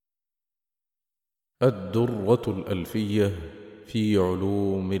الدرة الألفية في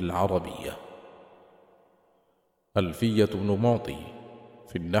علوم العربية. ألفية بن معطي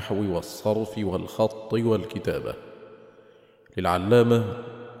في النحو والصرف والخط والكتابة، للعلامة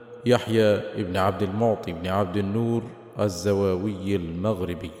يحيى بن عبد المعطي بن عبد النور الزواوي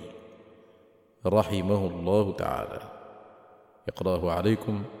المغربي رحمه الله تعالى. يقرأه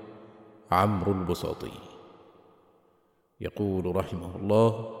عليكم عمرو البساطي. يقول رحمه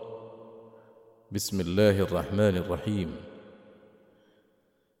الله: بسم الله الرحمن الرحيم.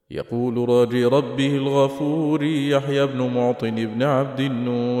 يقول راجي ربه الغفور يحيى بن معطي بن عبد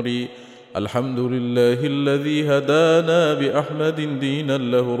النور: الحمد لله الذي هدانا بأحمد دينا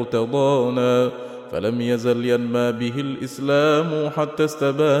له ارتضانا، فلم يزل ينمى به الإسلام حتى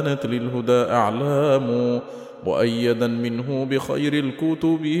استبانت للهدى أعلام، مؤيدا منه بخير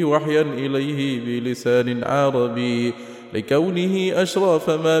الكتب وحيا إليه بلسان عربي، لكونه أشرف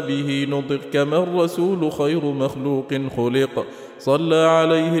ما به نطق، كما الرسول خير مخلوق خلق، صلى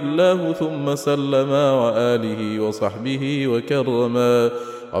عليه الله ثم سلم وآله وصحبه وكرما.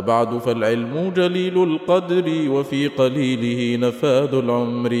 وبعد فالعلم جليل القدر وفي قليله نفاذ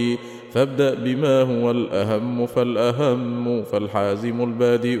العمر، فابدأ بما هو الأهم فالأهم، فالحازم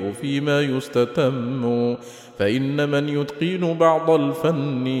البادئ فيما يستتم، فإن من يتقن بعض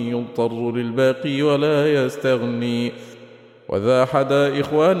الفن يضطر للباقي ولا يستغني. وذا حدا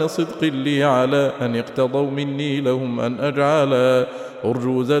إخوان صدق لي على أن اقتضوا مني لهم أن أجعل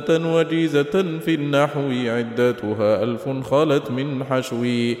أرجوزة وجيزة في النحو عدتها 1000 خلت من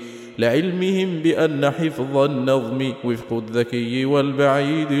حشوي، لعلمهم بأن حفظ النظم وفق الذكي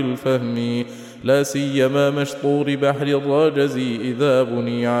والبعيد الفهم، لا سيما مشطور بحر الراجز إذا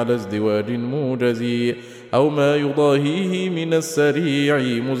بني على ازدواج موجز، أو ما يضاهيه من السريع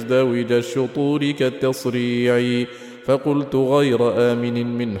مزدوج الشطور كالتصريع. فقلت غير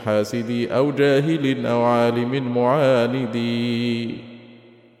آمن من حاسدي أو جاهل أو عالم معاندي.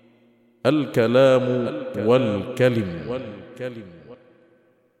 الكلام والكلم.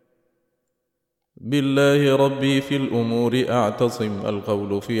 بالله ربي في الأمور أعتصم،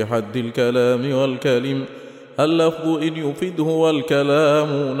 القول في حد الكلام والكلم، اللفظ إن يفده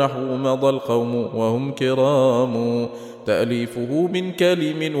والكلام، نحو مضى القوم وهم كرام، تأليفه من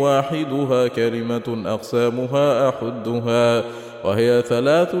كلم واحدها كلمة أقسامها أحدها، وهي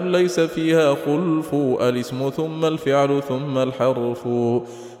 3 ليس فيها خلف، الاسم ثم الفعل ثم الحرف،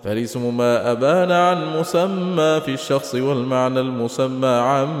 فالاسم ما أبان عن مسمى في الشخص والمعنى المسمى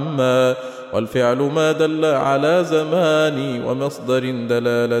عما، والفعل ما دل على زمان ومصدر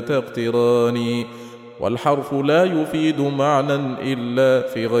دلالة اقتران، والحرف لا يفيد معنى إلا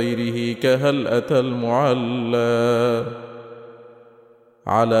في غيره كهل أتى المعلى.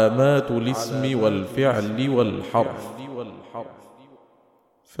 علامات الاسم والفعل والحرف: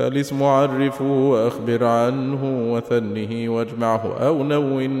 فالاسم عرفه وأخبر عنه، وثنه واجمعه أو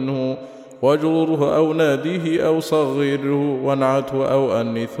نونه، واجرره أو ناديه أو صغره، وانعته أو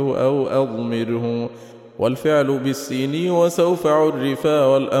أنثه أو أضمره، والفعل بالسين وسوف عرفا،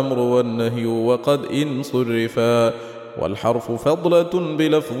 والأمر والنهي وقد إن صرفا، والحرف فضلة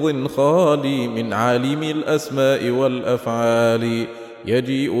بلفظ خالي من عالم الأسماء والأفعال،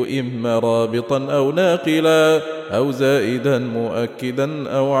 يجيء إما رابطا أو ناقلا أو زائدا مؤكدا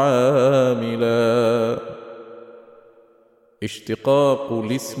أو عاملا. اشتقاق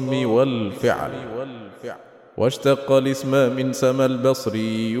الاسم والفعل: واشتق الاسم من سما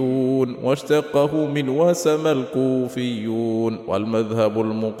البصريون، واشتقه من وسم الكوفيون، والمذهب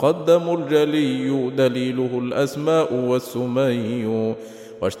المقدم الجلي دليله الأسماء والسمي،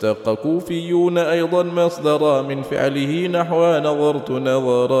 واشتق كوفيون أيضا مصدرا من فعله نحو نظرت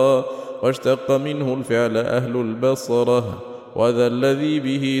نظرا، واشتق منه الفعل أهل البصرة، وذا الذي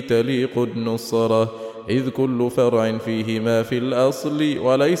به تليق النصرة، إذ كل فرع فيه ما في الأصل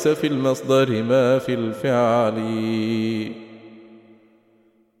وليس في المصدر ما في الفعل.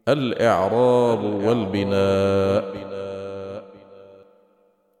 الإعراب والبناء: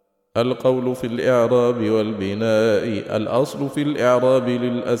 القول في الإعراب والبناء، الأصل في الإعراب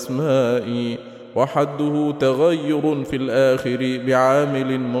للأسماء، وحده تغير في الآخر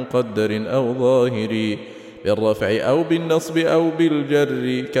بعامل مقدر أو ظاهر، بالرفع أو بالنصب أو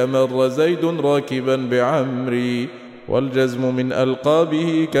بالجر، كمر زيد راكبا بعمري، والجزم من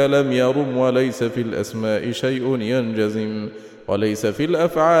ألقابه كلم يرم، وليس في الأسماء شيء ينجزم، وليس في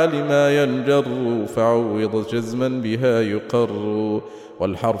الأفعال ما ينجر، فعوض جزما بها يقر،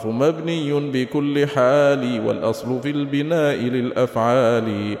 والحرف مبني بكل حال، والأصل في البناء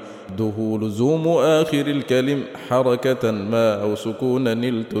للأفعال، دخول لزوم آخر الكلم حركة ما أو سكونا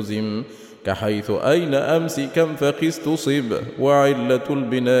التزم، كحيث أين أمس كم فقست صب، وعلة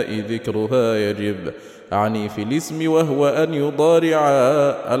البناء ذكرها يجب. أعني في الاسم وهو أن يضارع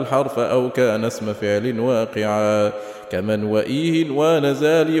الحرف أو كان اسم فعل واقعا، كمن وإيه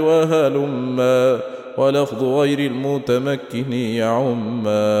ونزال وهلما، ولفظ غير المتمكن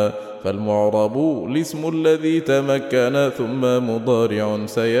يعما. فالمعرب الاسم الذي تمكن ثم مضارع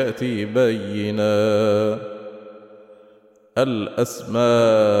سيأتي بينا. الأسماء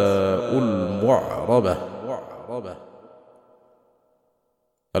المعربة.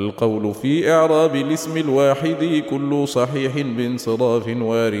 القول في إعراب الاسم الواحد كل صحيح بانصراف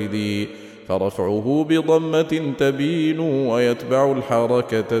وارد، فرفعه بضمة تبين ويتبع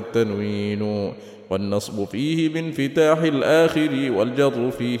الحركة التنوين، والنصب فيه بانفتاح الآخر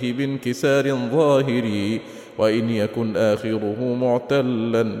والجر فيه بانكسار ظاهر، وإن يكن آخره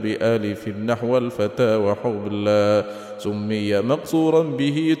معتلا بآلف نحو الفتى وحبلا، سمي مقصورا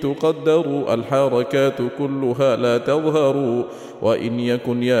به تقدر الحركات كلها لا تظهر، وإن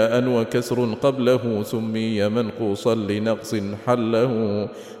يكن ياء وكسر قبله سمي منقوصا لنقص حله،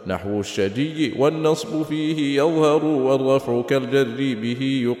 نحو الشجي والنصب فيه يظهر، والرفع كالجر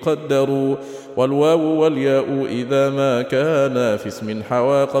به يقدر، والواو والياء إذا ما كان في اسم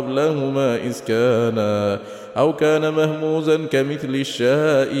حوى قبلهما إسكانا، أو كان مهموزا كمثل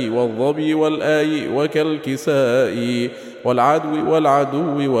الشاء والظبي والآي وكالكساء، والعدو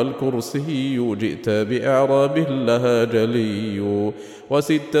والعدو والكرسي جئت بإعراب لها جلي،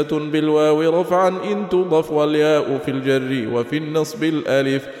 وستة بالواو رفعا إن تضف، والياء في الجر وفي النصب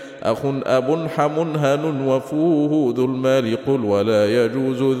الألف، أخ أب حمنهن وفوه ذو المال قل ولا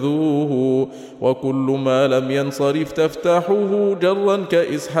يجوز ذوه، وكل ما لم ينصرف تفتحه جرا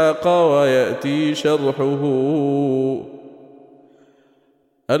كإسحاق ويأتي شرحه.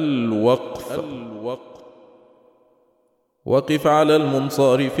 الوقف. وقف على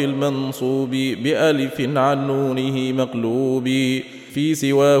المنصرف المنصوب بألف عن نونه مقلوب، في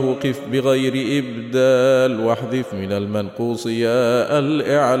سواه قف بغير إبدال، واحذف من المنقوص ياء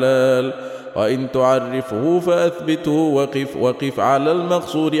الإعلال، وإن تعرفه فأثبته وقف على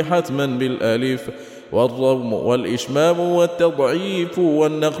المقصور حتما بالألف، والضم والإشمام والتضعيف،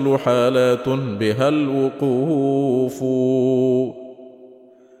 والنقل حالات بها الوقوف.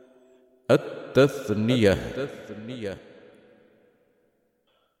 التثنية.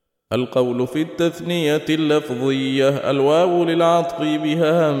 القول في التثنية اللفظية الواو للعطف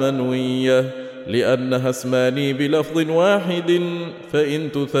بها منوية، لأنها اسمان بلفظ واحد،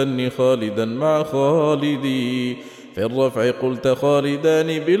 فإن تثني خالدا مع خالدي، في الرفع قلت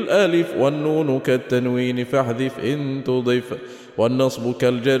خالدان بالألف، والنون كالتنوين فاحذف إن تضف، والنصب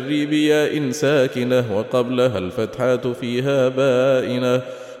كالجر بياء ساكنة وقبلها الفتحات فيها بائنة،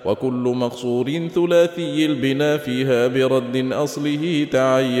 وكل مقصور ثلاثي البنا فيها برد أصله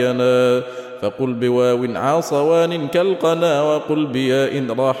تعينا، فقل بواو عاصوان كالقنا، وقل بياء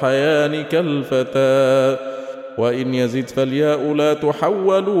راحيان كالفتى، وإن يزد فالياء لا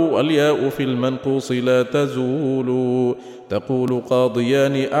تحول، والياء في المنقوص لا تزول، تقول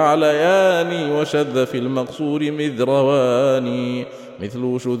قاضيان أعليان، وشذ في المقصور مذروان،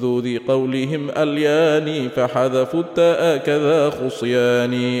 مثل شذوذ قولهم أليان، فحذفوا التاء كذا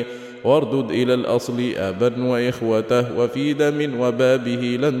خصيان، واردد إلى الأصل أبا وإخوته، وفي دم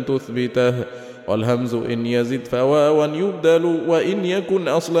وبابه لن تثبته، والهمز إن يزد فواوا يبدل، وإن يكن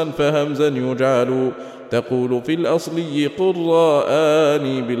أصلا فهمزا يجعل، تقول في الأصلي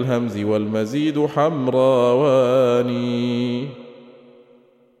قراءان بالهمز، والمزيد حمراوان.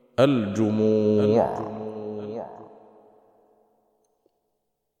 الجموع.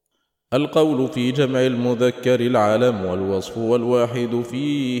 القول في جمع المذكر العلم والوصف، والواحد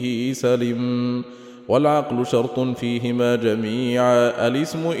فيه سلم، والعقل شرط فيهما جميعا،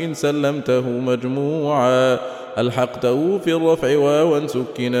 الاسم إن سلمته مجموعا، ألحقته في الرفع واوا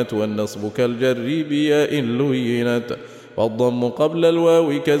سكنت، والنصب كالجر بياء لينت، والضم قبل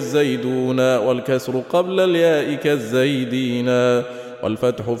الواو كالزيدون، والكسر قبل الياء كالزيدين،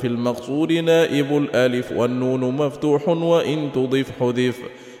 والفتح في المقصور نائب الألف، والنون مفتوح وإن تضف حذف،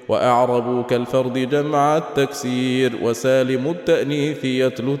 وأعربوا كالفرد جمع التكسير، وسالم التأنيث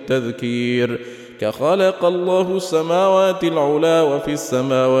يتلو التذكير، كخلق الله السماوات العلا، وفي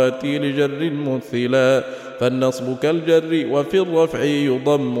السماوات لجر مثلا، فالنصب كالجر وفي الرفع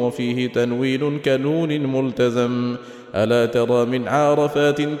يضم، وفيه تنوين كنون ملتزم، ألا ترى من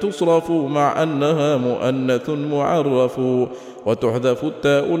عارفات تصرف، مع أنها مؤنث معرف، وتحذف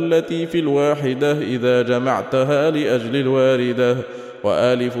التاء التي في الواحدة إذا جمعتها لأجل الواردة،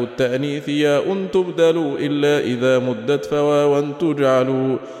 وآلف التأنيث ياء تبدل إلا إذا مدت فواوا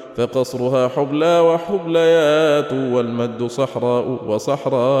تجعل فقصرها حبلى وحبليات والمد صحراء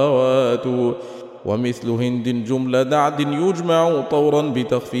وصحراوات ومثل هند جملة دعد يجمع طورا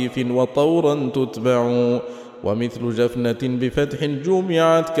بتخفيف وطورا تتبع ومثل جفنة بفتح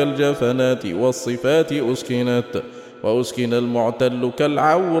جمعت كالجفنات والصفات أسكنت وأسكن المعتل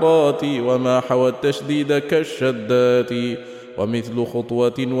كالعورات وما حوى التشديد كالشدات ومثل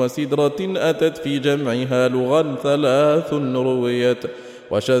خطوة وسدرة أتت في جمعها لغا ثلاث رويت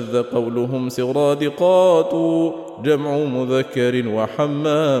وشذ قولهم سرادقات جمع مذكر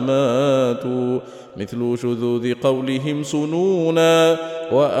وحمامات مثل شذوذ قولهم سنونا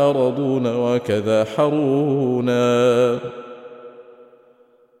وأرضون وكذا حرونا.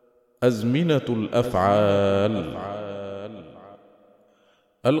 أزمنة الأفعال.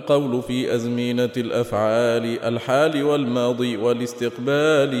 القول في أزمنة الأفعال الحال والماضي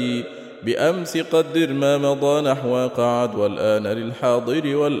والاستقبال بأمس قدر ما مضى نحو قعد والآن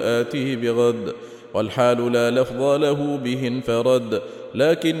للحاضر والآتي بغد والحال لا لفظ له به انفرد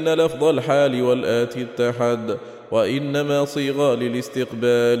لكن لفظ الحال والآتي اتحد وإنما صيغ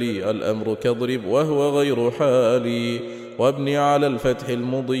للاستقبال الأمر كاضرب وهو غير حالي وابن على الفتح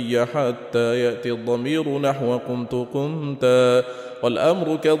المضي حتى يأتي الضمير نحو قمت قمتا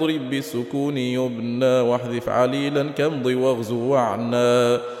والأمر كاضرب بالسكون يبنى واحذف عليلا كامض واغزو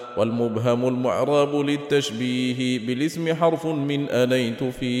وعنا والمبهم المعراب للتشبيه بالاسم حرف من أنيت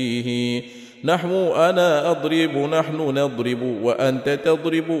فيه نحو أنا أضرب نحن نضرب وأنت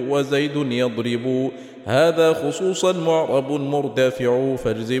تضرب وزيد يضرب هذا خصوصا معرب مرتفع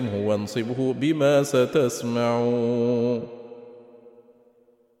فاجزمه وانصبه بما ستسمع.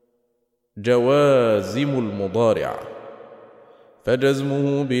 جوازم المضارع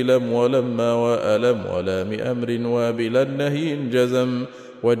فجزمه بلم ولما وألم ولام أمر وبلا النهي جزم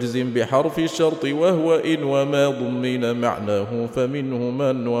واجزم بحرف الشرط وهو إن وما ضمن معناه فمنه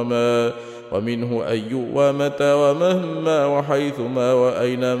من وما ومنه أي ومتى ومهما وحيثما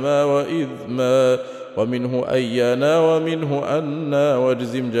وأينما وإذما ومنه أيانا ومنه أنا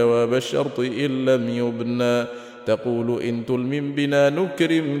واجزم جواب الشرط إن لم يبنى تقول إن تلمم بنا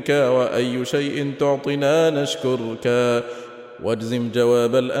نكرمك وأي شيء تعطنا نشكرك واجزم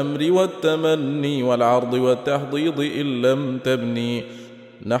جواب الأمر والتمني والعرض والتحضيض إن لم تبني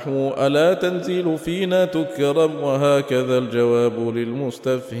نحو ألا تنزل فينا تكرم وهكذا الجواب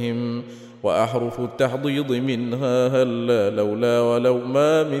للمستفهم وأحرف التحضيض منها هلا لولا ولو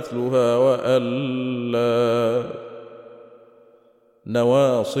ما مثلها وألا.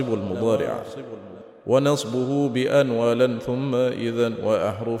 نواصب المضارع ونصبه بأن ولن ثم إذن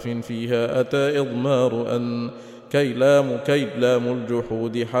وأحرف فيها أتى إضمار أن كيلام كيلام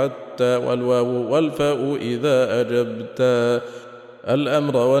الجحود حتى والواو والفاء إذا أجبت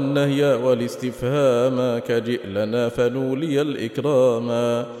الأمر والنهي والاستفهام كجئ لنا فنولي الإكرام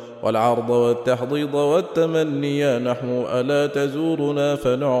والعرض والتحضيض والتمني نحو ألا تزورنا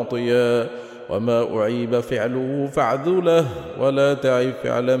فنعطيا وما أعيب فعله فاعذله ولا تعب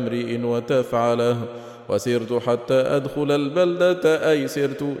فعل امرئ وتفعله وسرت حتى أدخل البلدة أي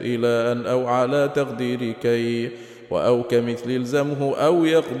سرت إلى أن أو على تقدير كي وأو كمثل الزمه أو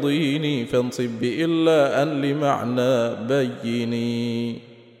يقضيني فانصب بإلا أن لمعنى بيني.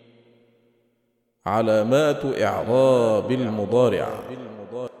 علامات إعراب المضارع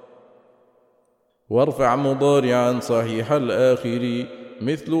وارفع مضارعا صحيح الآخر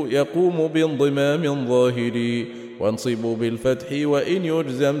مثل يقوم بانضمام ظاهر وانصب بالفتح وإن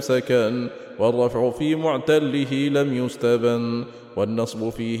يجزم سكن والرفع في معتله لم يستبن والنصب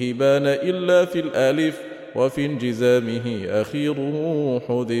فيه بان إلا في الألف وفي انجزامه أخيره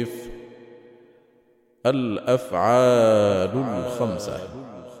حذف. الأفعال الخمسة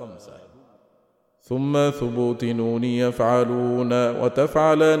ثم ثبوت نون يفعلون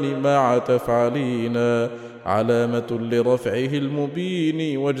وتفعلان مع تفعلين علامة لرفعه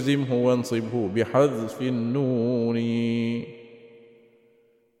المبين واجزمه وانصبه بحذف النون.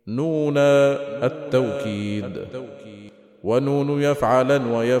 نون التوكيد ونون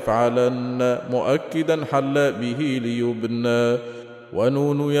يفعلا ويفعلن مؤكدا حل به ليبنى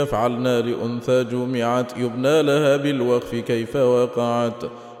ونون يفعلن لأنثى جمعت يبنى لها بالوقف كيف وقعت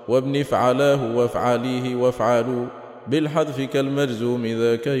وابن افعلاه وافعليه وافعلوا بالحذف كالمجزوم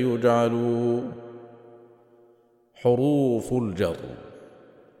ذاك يجعل. حروف الجر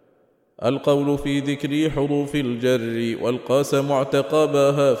القول في ذكر حروف الجر والقاس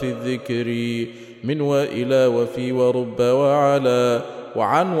معتقبها في الذكر من وإلى وفي ورب وعلى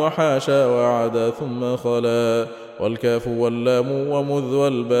وعن وحاشا وعدا ثم خلا والكاف واللام ومذ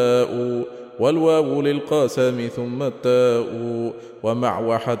والباء والواو للقاسم ثم التاء ومع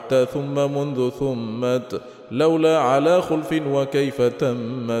وحتى ثم منذ ثمت لولا على خلف وكيف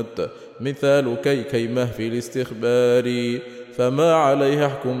تمت مثال كيمه في الاستخبار فما عليه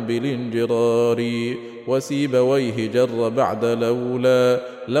احكم بالانجرار وسيبويه جر بعد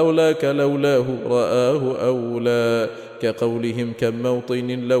لولاك لولاه رآه أولى كقولهم كم موطن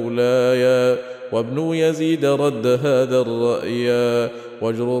لولايا وابن يزيد رد هذا الرأي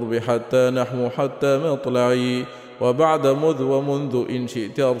واجرر بحتى نحو حتى مطلعي وبعد مذ ومنذ إن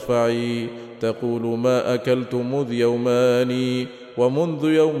شئت ارفعي تقول ما أكلت مذ يومان ومنذ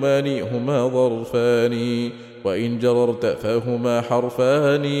يومان هما ظرفان وإن جررت فهما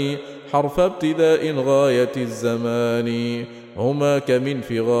حرفان حرف ابتداء غاية الزمان هما كمن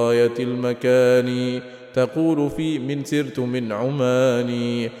في غاية المكان تقول في من سرت من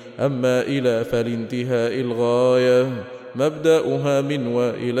عماني أما إلى فلانتهاء الغاية مبدأها من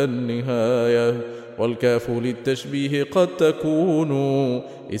وإلى النهاية والكاف للتشبيه قد تكون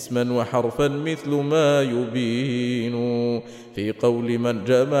اسما وحرفا مثل ما يبين في قول من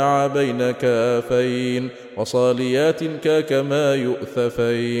جمع بين كافين وصاليات كما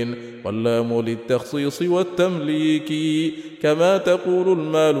يؤثفين واللام للتخصيص والتمليك كما تقول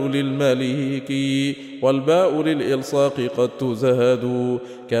المال للمليك والباء للإلصاق قد تزهد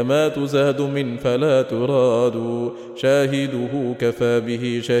كما تزهد من فلا تراد شاهده كفى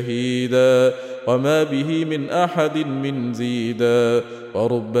به شهيدا وما به من أحد من زيدا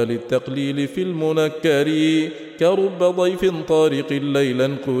ورب للتقليل في المنكر كرب ضيف طارق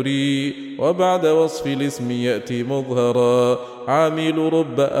ليلا قري وبعد وصف الاسم يأتي مظهرا عامل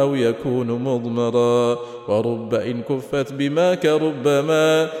رب أو يكون مضمرا ورب إن كفت بما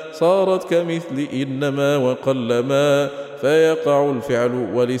كربما صارت كمثل إنما وقلما فيقع الفعل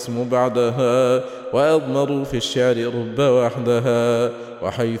والاسم بعدها وأضمر في الشعر رب وحدها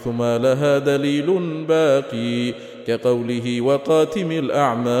وحيثما لها دليل باقي كقوله وقاتم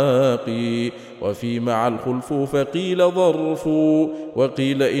الأعماق وفي مع الخلف فقيل ظرف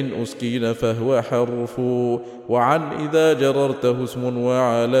وقيل إن أسكين فهو حرف وعن إذا جررته اسم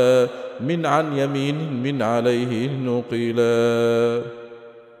وعلى من عن يمين من عليه نقلا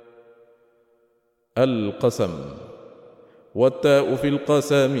القسم والتاء في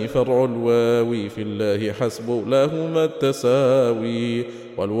القسم فرع الواو في الله حسب لهما التساوي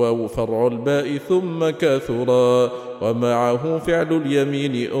والواو فرع الباء ثم كثرا ومعه فعل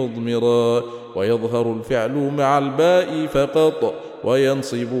اليمين أضمرا ويظهر الفعل مع الباء فقط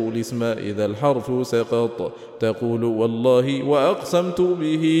وينصب الاسم إذا الحرف سقط تقول والله وأقسمت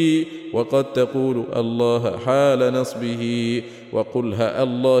به وقد تقول الله حال نصبه وقلها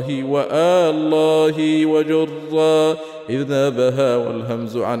الله وآله وجرا إذ نابها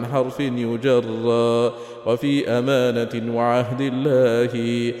والهمز عن حرف يجرى وفي أمانة وعهد الله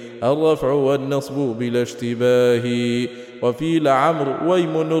الرفع والنصب بلا اشتباه وفي لعمر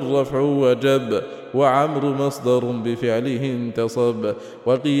ويمن الرفع وجب وعمر مصدر بفعله انتصب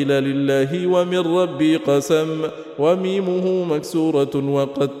وقيل لله ومن ربي قسم وميمه مكسورة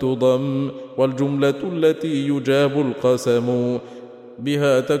وقد تضم والجملة التي يجاب القسم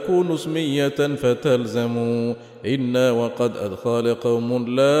بها تكون اسمية فتلزم إنا وقد أدخل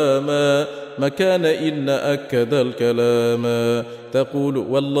قوم لاما مكان إن أكد الكلام تقول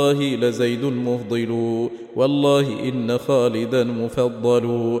والله لزيد مفضل والله إن خالدا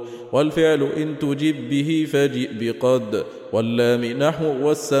مفضل والفعل إن تجب به فجئ بقد واللام نحو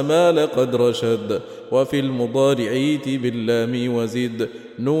والسما لقد رشد وفي المضارع ائت باللام وزد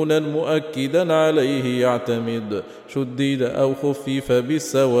نونا مؤكدا عليه يعتمد شدد أو خفف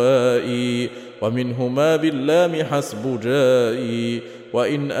بالسواء ومنهما باللام حسب جائي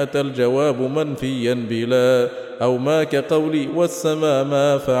وإن أتى الجواب منفيا بلا أو ما كقولي والسما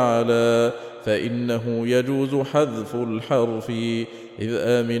ما فعلا فإنه يجوز حذف الحرف إذ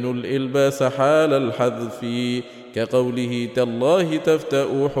آمن الإلباس حال الحذف كقوله تالله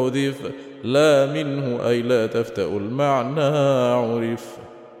تفتأ حذف لا منه أي لا تفتأ المعنى عرف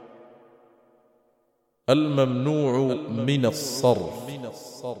الممنوع من الصرف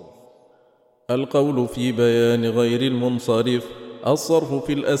القول في بيان غير المنصرف الصرف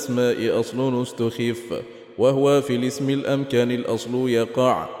في الأسماء أصل استخف وهو في الاسم الأمكان الأصل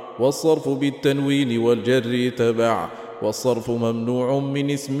يقع والصرف بالتنوين والجر تبع والصرف ممنوع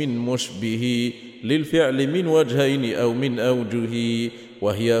من اسم مشبه للفعل من وجهين أو من أوجه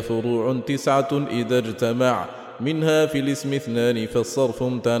وهي فروع 9 إذا اجتمع منها في الاسم 2 فالصرف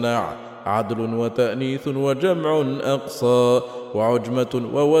امتنع عدل وتأنيث وجمع أقصى وعجمة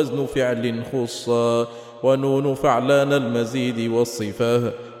ووزن فعل خصا ونون فعلان المزيد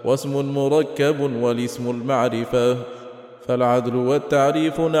والصفة واسم مركب والاسم المعرفة فالعدل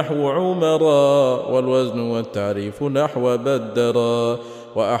والتعريف نحو عمرا، والوزن والتعريف نحو بدرا،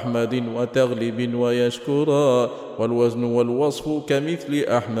 وأحمد وتغلب ويشكرا، والوزن والوصف كمثل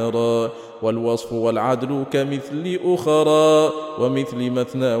أحمرا، والوصف والعدل كمثل أخرا، ومثل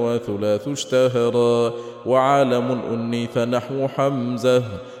مثنى وثلاث اشتهرا، وعالم أنيث نحو حمزة،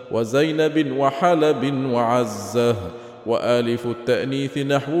 وزينب وحلب وعزة، وآلف التأنيث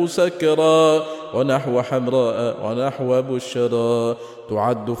نحو سكرا، ونحو حمراء ونحو بشرا،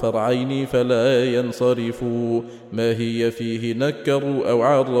 تعد فرعين فلا ينصرفوا، ما هي فيه نكروا أو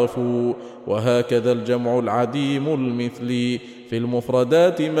عرفوا، وهكذا الجمع العديم المثل في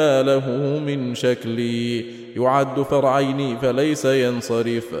المفردات ما له من شكل، يعد فرعين فليس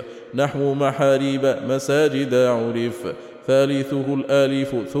ينصرف، نحو محاريب مساجد عرف، ثالثه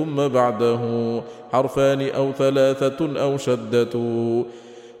الآلف ثم بعده حرفان أو ثلاثة أو شدة،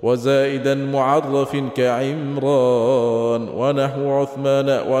 وزائدا معرف كعمران، ونحو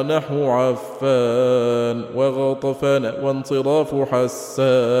عثمان ونحو عفان، وغطفان وانصراف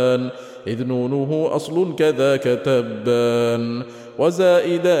حسان، إذ نونه أصل كذاك تبان،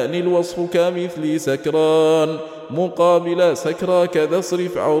 وزائدان الوصف كمثل سكران، مقابل سكرى كذا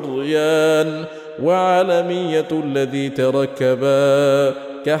اصرف عريان، وعالمية الذي تركبا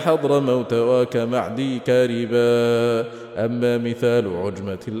كحضر موت وكمعدي كاربا، أما مثال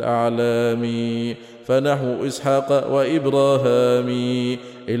عجمة الأعلام فنحو إسحاق وإبراهام،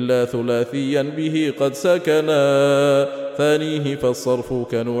 إلا ثلاثيا به قد سكنا، ثانيه فالصرف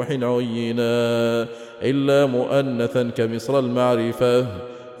كنوح عينا، إلا مؤنثا كمصر المعرفة،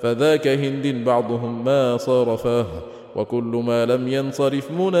 فذاك هند بعضهم ما صرفه، وكل ما لم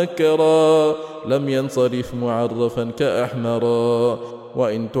ينصرف منكرا لم ينصرف معرفا كأحمرا،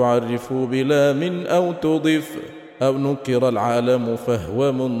 وإن تعرفه بلام أو تضف أو نكر العالم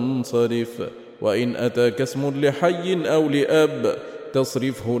فهو منصرف، وإن أتاك اسم لحي أو لأب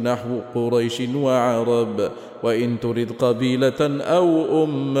تصرفه نحو قريش وعرب، وإن ترد قبيلة أو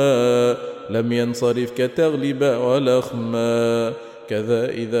أما لم ينصرف كتغلب والأخما، كذا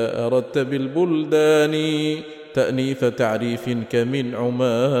إذا أردت بالبلدان تأنيث تعريف كمن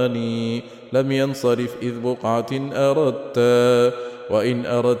عمان لم ينصرف إذ بقعة أردت، وإن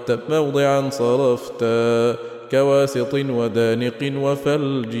أردت موضعا صرفت، كواسط ودانق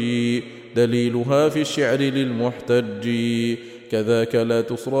وفلج دليلها في الشعر للمحتج، كذاك لا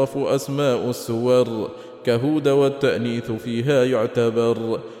تصرف أسماء السور، كهود والتأنيث فيها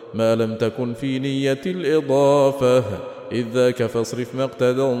يعتبر، ما لم تكن في نية الإضافة، إذ ذاك فاصرف ما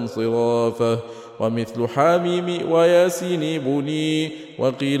اقتدى انصرافه، ومثل حاميم وياسين بني،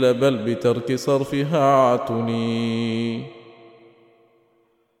 وقيل بل بترك صرفها اعتني.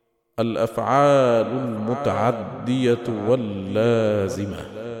 الأفعال المتعدية واللازمة.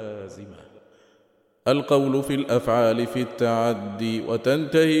 القول في الأفعال في التعدي،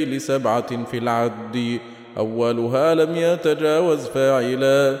 وتنتهي ل7 في العد، أولها لم يتجاوز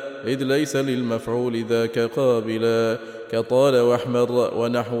فاعلا، إذ ليس للمفعول ذاك قابلا، كطال واحمر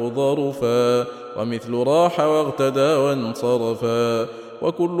ونحو ظرفا، ومثل راح واغتدى وانصرفا،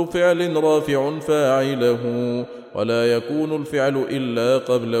 وكل فعل رافع فاعله، ولا يكون الفعل إلا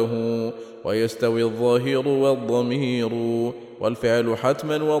قبله، ويستوي الظاهر والضمير، والفعل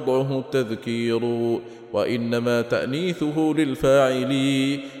حتما وضعه التذكير، وإنما تأنيثه للفاعل،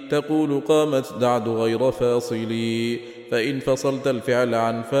 تقول قامت دعد غير فاصل، فإن فصلت الفعل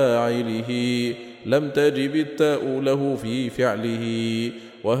عن فاعله لم تجب التاء له في فعله،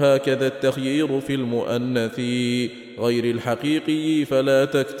 وهكذا التخيير في المؤنث غير الحقيقي فلا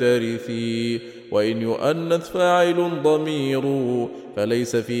تكترثي، وإن يؤنث فاعل ضمير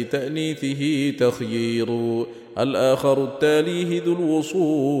فليس في تأنيثه تخيير، الآخر التاليه ذو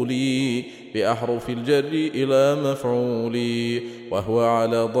الوصول بأحرف الجر إلى مفعول، وهو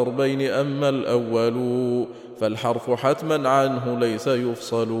على ضربين، أما الأول فالحرف حتما عنه ليس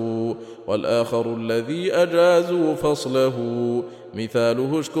يفصل، والآخر الذي أجازوا فصله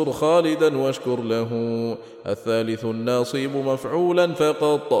مثاله اشكر خالدا واشكر له، الثالث الناصب مفعولا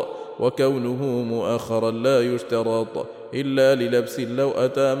فقط، وكونه مؤخرا لا يشترط إلا للبس لو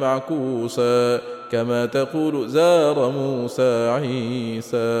أتى معكوسا، كما تقول زار موسى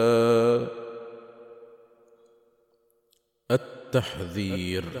عيسى.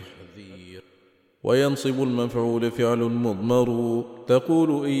 التحذير. وينصب المفعول فعل مضمر،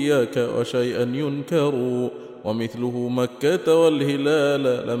 تقول إياك وشيئا ينكر، ومثله مكة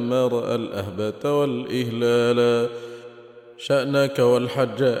والهلال لما رأى الأهبة والإهلال، شأنك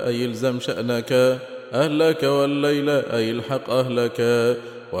والحج أي الزم شأنك، أهلك والليل أي الحق أهلك،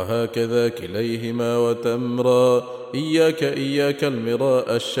 وهكذا كليهما وتمرا، إياك إياك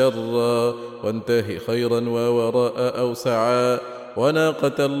المراء الشر وانتهي خيرا ووراء أوسعا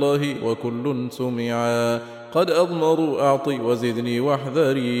وناقة الله وكل سمعا قد أضمروا أعطي وزدني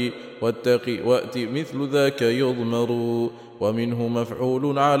واحذري واتقي وأتي مثل ذاك يضمر ومنه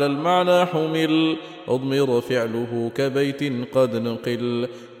مفعول على المعنى حمل أضمر فعله كبيت قد نقل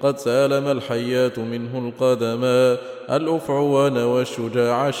قد سالم الحيات منه القدما الأفعوان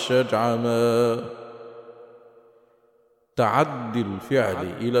والشجاع الشجعما. تعدي الفعل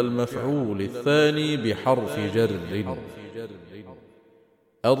إلى المفعول الثاني بحرف جر.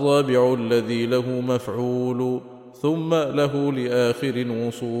 الرابع الذي له مفعول ثم له لآخر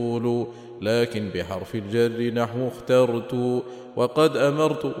وصول لكن بحرف الجر نحو اخترت وقد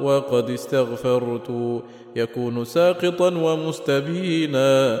أمرت وقد استغفرت يكون ساقطا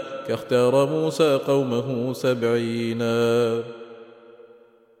ومستبينا كاختار موسى قومه 70.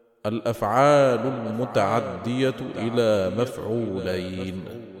 الأفعال المتعدية إلى مفعولين.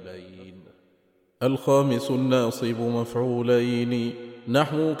 الخامس الناصب مفعولين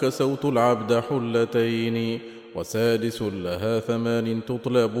نحو كسوت العبد حلتين. وسادس لها 8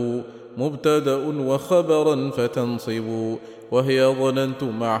 تطلب مبتدأ وخبرا فتنصب وهي ظننت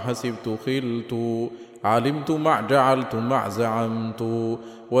مع حسبت خلت علمت مع جعلت مع زعمت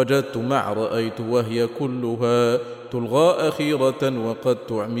وجدت مع رأيت وهي كلها تلغى أخيرة وقد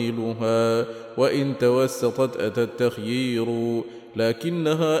تعملها وإن توسطت أتى التخيير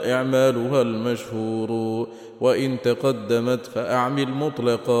لكنها إعمالها المشهور وإن تقدمت فأعمل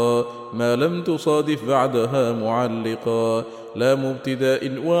مطلقا ما لم تصادف بعدها معلقا لا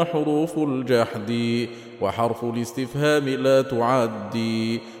مبتداء وحروف الجحد وحرف الاستفهام لا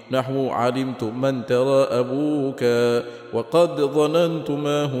تعدي نحو علمت من ترى أبوك وقد ظننت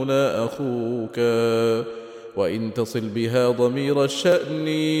ما هنا أخوك. وإن تصل بها ضمير الشأن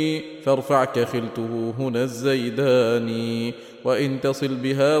فارفع كخلته هنا الزيداني وإن تصل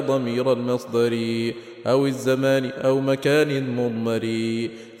بها ضمير المصدر أو الزمان أو مكان مضمر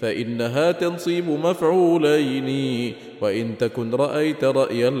فإنها تنصيب مفعولين وإن تكن رأيت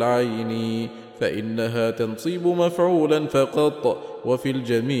رأي العين فإنها تنصيب مفعولا فقط وفي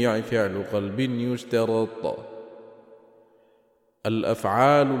الجميع فعل قلب يشترط.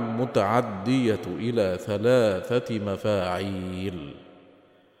 الأفعال المتعدية إلى 3 مفاعيل.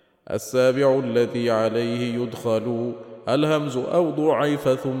 السابع الذي عليه يدخل الهمز أو ضعيف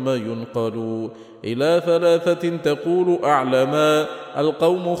ثم ينقل إلى 3 تقول أعلما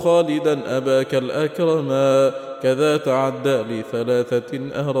القوم خالدا أباك الأكرما كذا تعدى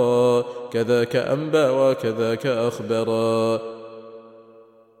ل3 أهرا كذاك أنبا وكذاك أخبرا.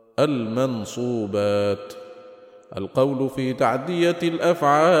 المنصوبات. القول في تعدية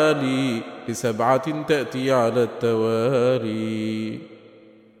الأفعال ب7 تأتي على التوالي.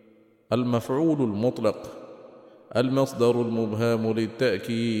 المفعول المطلق المصدر المبهام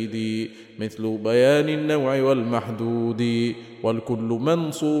للتأكيد مثل بيان النوع والمحدود والكل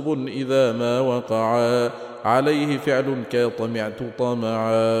منصوب إذا ما وقعا عليه فعل كطمعت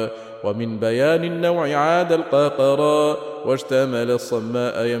طمعا ومن بيان النوع عاد القاقرا واشتمل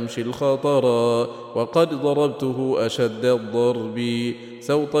الصماء يمشي الخطرا وقد ضربته أشد الضرب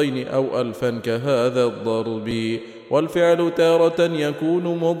سوطين أو ألفا كهذا الضرب. والفعل تارة يكون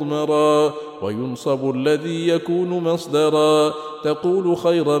مضمرا وينصب الذي يكون مصدرا تقول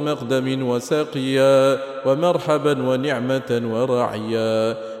خير مقدم وسقيا ومرحبا ونعمة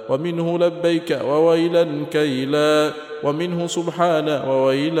ورعيا. ومنه لبيك وويلا كيلا ومنه سبحان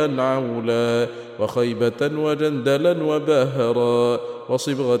وويلا عولا وخيبة وجندلا وبهرا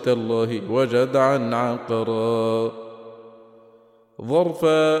وصبغة الله وجدعا عقرا. ظرف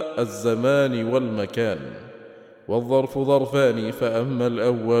الزمان والمكان. والظرف ظرفان فأما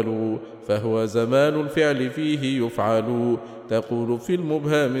الأول فهو زمان الفعل فيه يفعل تقول في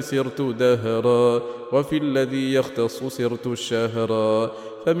المبهام سرت دهرا وفي الذي يختص سرت الشهرا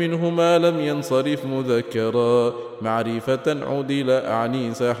فمنه ما لم ينصرف مذكرا معرفة عدل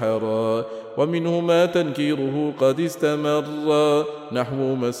أعني سحرا ومنه ما تنكيره قد استمر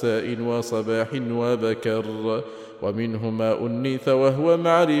نحو مساء وصباح وبكر ومنه ما أنيث وهو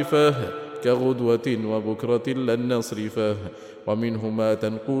معرفة كغدوة وبكرة لن نصرفه ومنه ما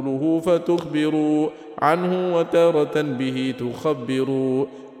تنقله فتخبر عنه وتارة به تخبر.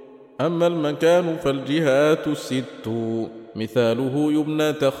 أما المكان فالجهات 6 مثاله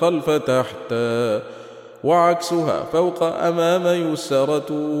يمنى خلف تحت وعكسها فوق أمام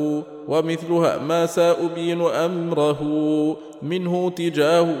يسرة ومثلها ما سأبين أمره منه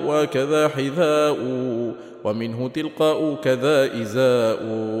تجاه وكذا حذاء ومنه تلقاء كذا إزاء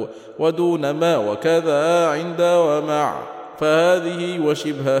ودون ما وكذا عند ومع فهذه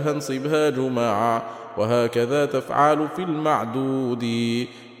وشبهها انصبها جماعا. وهكذا تفعل في المعدود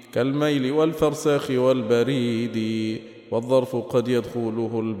كالميل والفرسخ والبريد. والظرف قد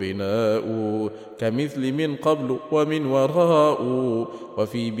يدخله البناء كمثل من قبل ومن وراء.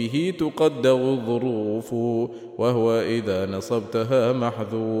 وفي به تقدر الظروف وهو إذا نصبتها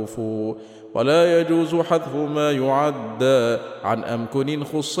محذوف. ولا يجوز حذف ما يعدى عن أمكن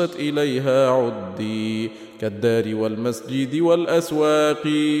خصت إليها عدي كالدار والمسجد والأسواق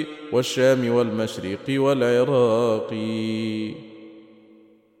والشام والمشرق والعراق.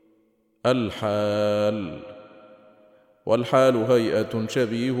 الحال. والحال هيئة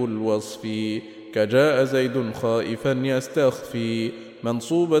شبيه الوصف كجاء زيد خائفا يستخفي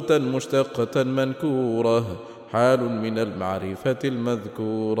منصوبة مشتقة منكورة حال من المعرفة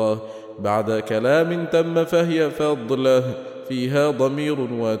المذكورة بعد كلام تم فهي فضله فيها ضمير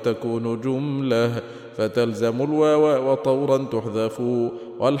وتكون جملة فتلزم الواو وطورا تحذف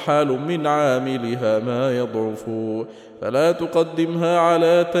والحال من عاملها ما يضعف فلا تقدمها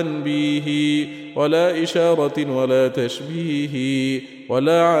على تنبيه ولا إشارة ولا تشبيه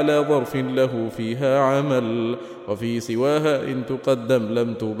ولا على ظرف له فيها عمل وفي سواها إن تقدم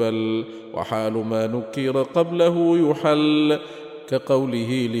لم تبل وحال ما نكر قبله يحل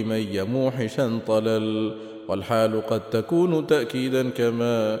كقوله لمن يموحشا طلل. والحال قد تكون تأكيدا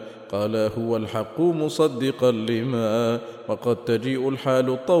كما قال هو الحق مصدقا لما وقد تجيء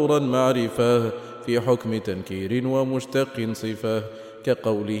الحال طورا معرفة في حكم تنكير ومشتق صفة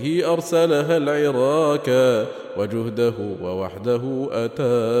كقوله أرسلها العراك وجهده ووحده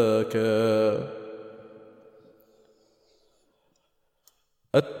أتاك.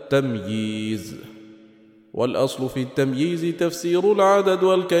 التمييز. والأصل في التمييز تفسير العدد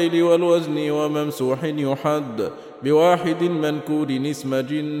والكيل والوزن وممسوح يحد بواحد منكور اسم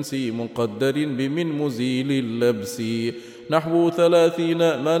جنس مقدر بمن مزيل اللبس نحو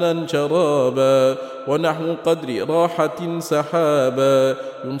 30 منا شرابا ونحو قدر راحة سحابا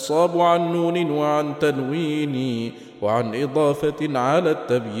ينصاب عن نون وعن تنوين وعن إضافة على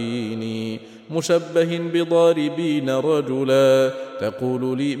التبيين مشبه بضاربين رجلا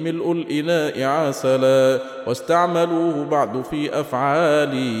تقول لي ملء الإناء عسلا واستعملوه بعد في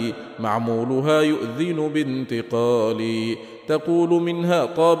أفعالي معمولها يؤذن بانتقالي تقول منها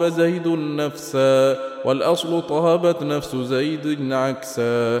طاب زيد نفسا والأصل طابت نفس زيد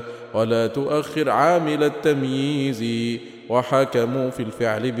عكسا ولا تؤخر عامل التمييز وحكموا في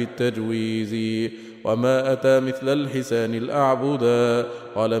الفعل بالتجويز وما أتى مثل الحسان الأعبدا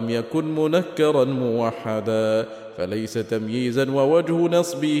ولم يكن منكرا موحدا فليس تمييزا ووجه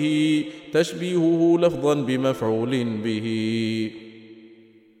نصبه تشبيهه لفظا بمفعول به.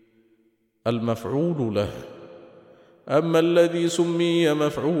 المفعول له. أما الذي سمي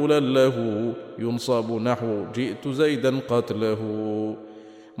مفعولا له ينصب نحو جئت زيدا قتله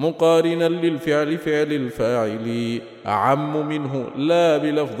مقارنا للفعل فعل الفاعل أعم منه لا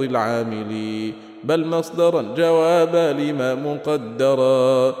بلفظ العامل بل مصدرا جوابا لما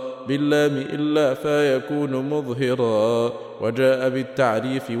مقدرا باللام إلا فيكون مظهرا وجاء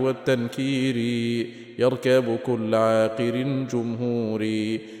بالتعريف والتنكير يركب كل عاقر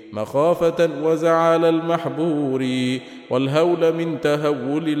جمهوري مخافة وزعل المحبور والهول من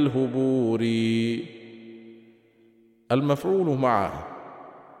تهول الهبور. المفعول معه.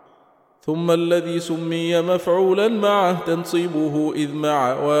 ثم الذي سمي مفعولا معه تنصبه إذ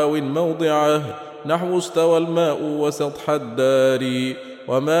مع واو موضعه نحو استوى الماء وسطح الدار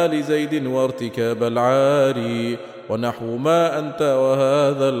وما لزيد وارتكاب العار ونحو ما أنت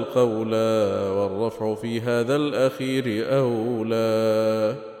وهذا القول والرفع في هذا الأخير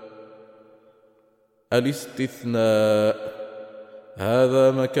أولى. الاستثناء.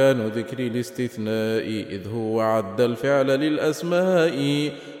 هذا مكان ذكر الاستثناء إذ هو عد الفعل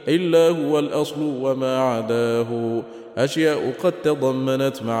للأسماء إلا هو الأصل وما عداه أشياء قد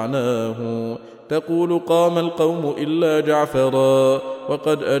تضمنت معناه تقول قام القوم إلا جعفرا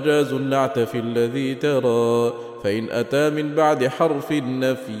وقد أجازوا النعت في الذي ترى فإن أتى من بعد حرف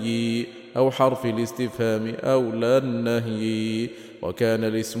النفي أو حرف الاستفهام أو لا النهي وكان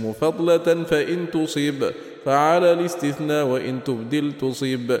الاسم فضلة فإن تصب فعلى الاستثناء وإن تبدل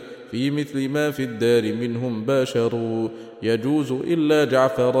تصب في مثل ما في الدار منهم باشروا يجوز إلا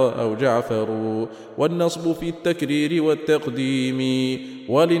جعفر أو جعفر والنصب في التكرير والتقديم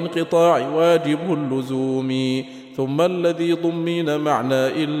والانقطاع واجب اللزوم ثم الذي ضمن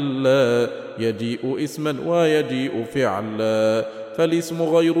معنى إلا يجيء اسما ويجيء فعلا فالاسم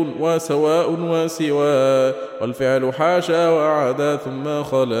غير وسواء وسوى، والفعل حاشا وعدا ثم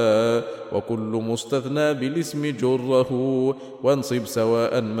خلا، وكل مستثنى بالاسم جره، وانصب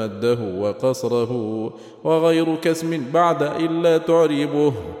سواء مده وقصره، وغير كاسم بعد إلا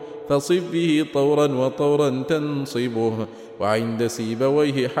تعربه، فصب به طورا وطورا تنصبه، وعند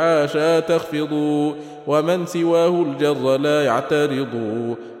سيبويه حاشا تخفض، ومن سواه الجر لا يعترض،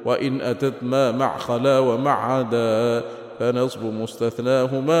 وإن أتت ما مع خلا ومع عدا، فنصب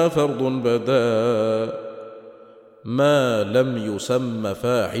مستثناهما فرض بدا. ما لم يسم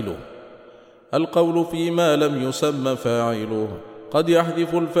فاعله. القول فيما لم يسم فاعله: قد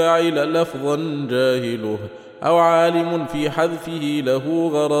يحذف الفاعل لفظا جاهله، أو عالم في حذفه له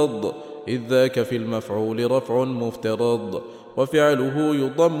غرض، إذ ذاك في المفعول رفع مفترض، وفعله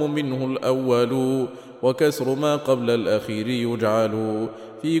يضم منه الأول، وكسر ما قبل الأخير يجعل،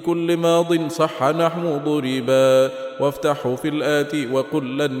 في كل ماض صح نحو ضربا، وافتحه في الآتي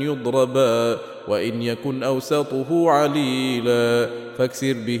وقل لن يضربا، وإن يكن أوسطه عليلا،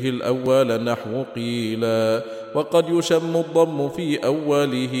 فاكسر به الأول نحو قيلا، وقد يشم الضم في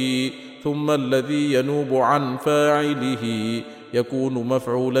أوله، ثم الذي ينوب عن فاعله يكون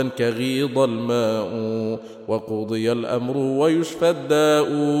مفعولا كغيض الماء، وقضي الأمر ويشفى الداء،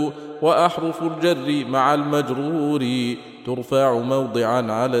 وأحرف الجر مع المجرور ترفع موضعا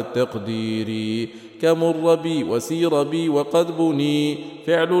على التقدير، كمر بي وسير بي وقد بني،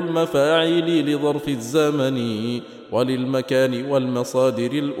 فعل المفاعيل لظرف الزمن، وللمكان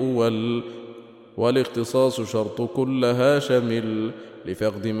والمصادر الأول، والاختصاص شرط كلها شمل،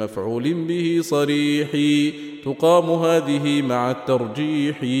 لفقد مفعول به صريح تقام هذه مع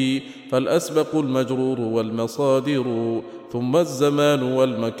الترجيح، فالأسبق المجرور والمصادر، ثم الزمان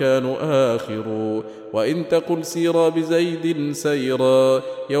والمكان آخر، وإن تقل سيرا بزيد سيرا،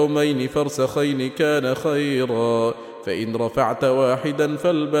 يومين فرسخين كان خيرا، فإن رفعت واحدا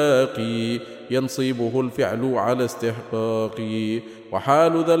فالباقي ينصيبه الفعل على استحقاق،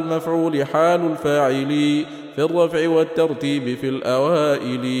 وحال ذا المفعول حال الفاعل في الرفع والترتيب في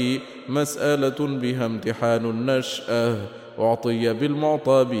الأوائل، مسألة بها امتحان النشأة، أعطي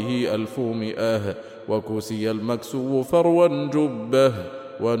بالمعطى به 1100، وكسي المكسو فروا جبه،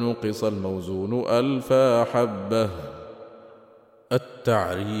 ونقص الموزون 1000 حبة.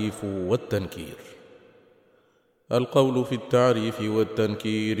 التعريف والتنكير. القول في التعريف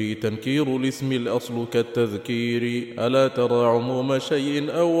والتنكير: تنكير الاسم الأصل كالتذكير، ألا ترى عموم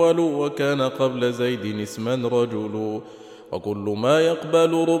شيء أول، وكان قبل زيد اسما رجل، وكل ما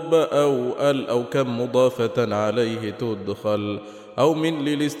يقبل رب أو ال أو كم مضافة عليه تدخل، أو من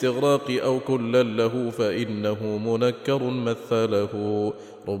للاستغراق أو كلا له، فإنه منكر مثله،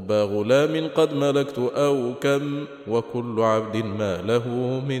 رب غلام قد ملكت أو كم، وكل عبد ما له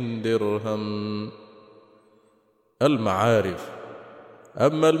من درهم. المعارف.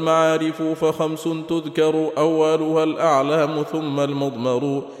 أما المعارف فخمس تذكر، أولها الأعلام ثم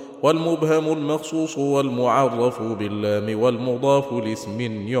المضمر، والمبهم المخصوص والمعرف باللام، والمضاف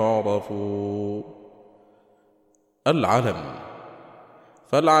لاسم يعرف. العلم.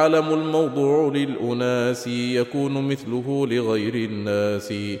 فالعلم الموضوع للأناس، يكون مثله لغير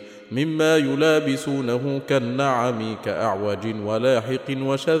الناس، مما يلابسونه كالنعم، كأعوج ولاحق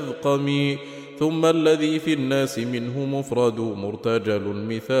وشذقم، ثم الذي في الناس منه مفرد، مرتجل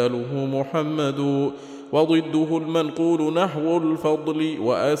مثاله محمد، وضده المنقول نحو الفضل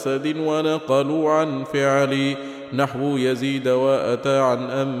وأسد، ونقلوا عن فعل نحو يزيد وأتى عن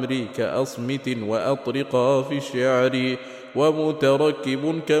أمر، كأصمت وأطرقا في الشعر،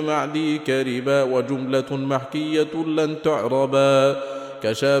 ومتركب كمعدي كربا، وجملة محكية لن تعربا،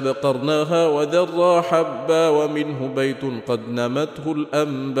 كشاب قرناها وذرى حبا، ومنه بيت قد نمته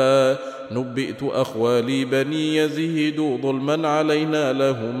الأنبا، نبئت أخوالي بني يزيد، ظلما علينا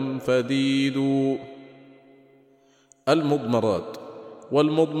لهم فديد. المضمرات.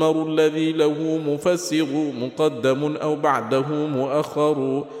 والمضمر الذي له مفسر، مقدم أو بعده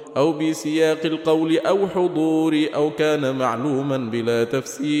مؤخر، أو بسياق القول أو حضور، أو كان معلوما بلا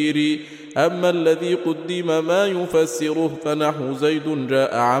تفسير. أما الذي قدم ما يفسره، فنحو زيد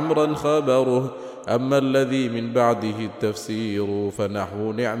جاء عمرا خبره. أما الذي من بعده التفسير،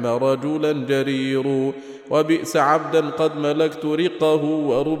 فنحو نعم رجلا جرير، وبئس عبدا قد ملكت رقه،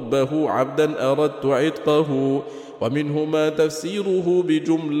 وربه عبدا أردت عتقه. ومنهما تفسيره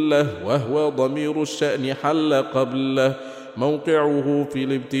بجملة، وهو ضمير الشأن حل قبله، موقعه في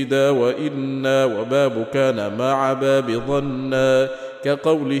الابتداء وإنا، وباب كان مع باب ظنا،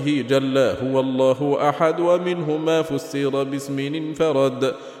 كقوله جل هو الله أحد. ومنهما فسر باسم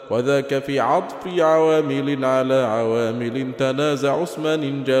انفرد، وذاك في عطف عوامل على عوامل، تنازع اسما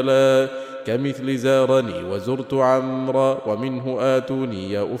جلا، كمثل زارني وزرت عمرا، ومنه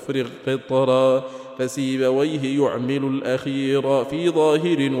آتوني يا أفرغ قطرا، فسيبويه يعمل الأخير في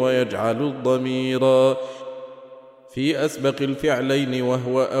ظاهر ويجعل الضمير في أسبق الفعلين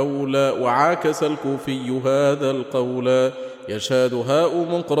وهو أولى، وعاكس الكوفي هذا القول. يشهد هاء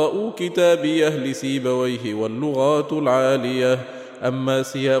مقرأ كتابيه لسيبويه واللغات العالية. أما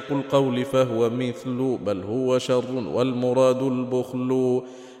سياق القول فهو مثل بل هو شر والمراد البخل.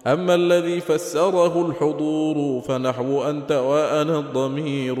 أما الذي فسره الحضور فنحو أنت وأنا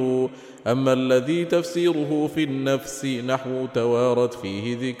الضمير. أما الذي تفسيره في النفس نحو توارت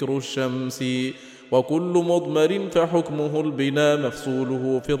فيه ذكر الشمس. وكل مضمر فحكمه البناء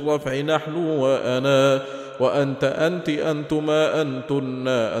مفصوله في الرفع نحن وأنا، وأنت أنت أنتما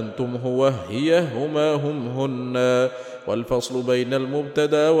أنتنا أنتم هو هي هما هم هن. والفصل بين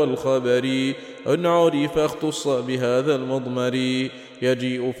المبتدا والخبر إن عرف اختص بهذا المضمر،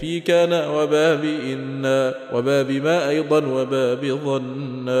 يجيء في كان وباب إنا وباب ما أيضا وباب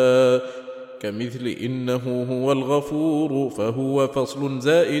ظنا، كمثل إنه هو الغفور فهو فصل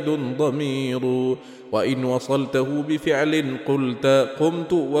زائد ضمير. وإن وصلته بفعل قلت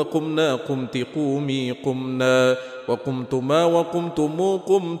قمت وقمنا قمت قومي قمنا، وقمتما وقمتم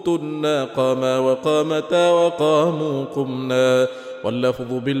قمتنا قاما وقامتا وقاموا قمنا.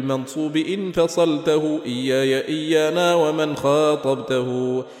 واللفظ بالمنصوب إن فصلته إياي إيانا ومن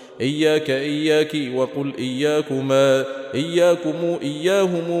خاطبته، إياك إياك وقل إياكما إياكم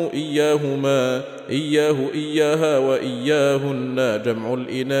إياهم إياهما إياه إياها وإياهن جمع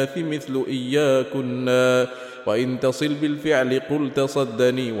الإناث مثل إياكنا. وإن تصل بالفعل قل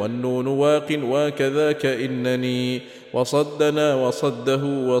تصدني والنون واق وكذاك إنني، وصدنا وصده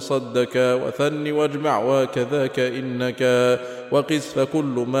وصدك وثن واجمع وكذاك إنك، وقس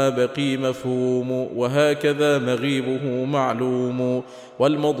فكل ما بقي مفهوم وهكذا مغيبه معلوم.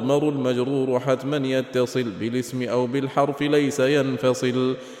 والمضمر المجرور حتما يتصل بالاسم أو بالحرف ليس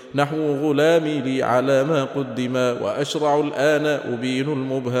ينفصل، نحو غلامي لي على ما قدم، وأشرع الآن أبين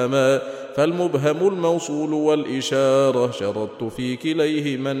المبهما. فالمبهم الموصول والإشارة شرطت في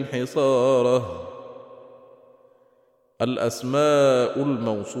كليهما انحصاره. الأسماء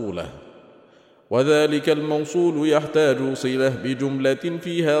الموصولة، وذلك الموصول يحتاج صلة بجملة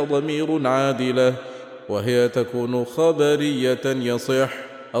فيها ضمير عادلة، وهي تكون خبرية يصح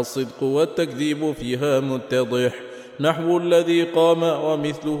الصدق والتكذيب فيها متضح، نحو الذي قام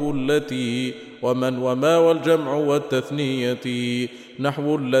ومثله التي ومن وما والجمع والتثنية،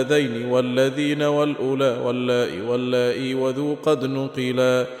 نحو اللذين والذين والأولى واللائي واللائي وذو قد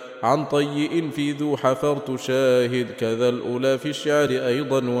نقلا عن طيء في ذو حفرت شاهد، كذا الأولى في الشعر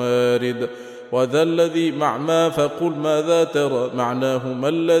أيضا وارد. وذا الذي مع ما فقل ماذا ترى معناه ما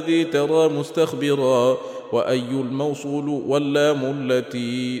الذي ترى مستخبرا. وأي الموصول واللام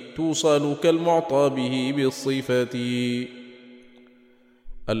التي توصل كالمعطى به بالصفة.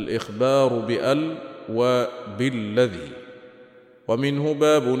 الإخبار بأل وبالذي، ومنه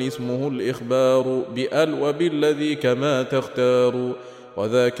باب اسمه الإخبار بأل وبالذي كما تختار،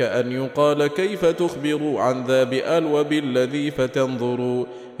 وذاك أن يقال كيف تخبر عن ذا بأل وبالذي فتنظر،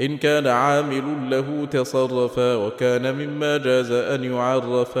 إن كان عامل له تصرفا وكان مما جاز أن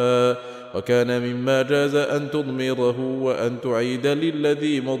يعرفا، وكان مما جاز أن تضمره وأن تعيد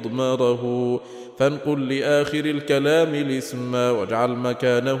للذي مضمره. فانقل لآخر الكلام الاسم واجعل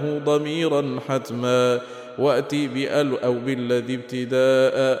مكانه ضميرا حتما، وأتي بأل أو بالذي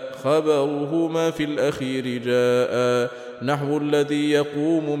ابتداء خبره ما في الأخير جاء، نحو الذي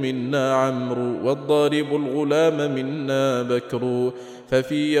يقوم منا عمرو والضارب الغلام منا بكر.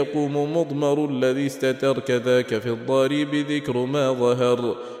 ففي يقوم مضمر الذي استتر كذاك في الضارب ذكر ما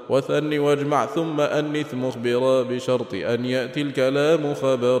ظهر، وثن واجمع ثم أنث مخبرا بشرط أن يأتي الكلام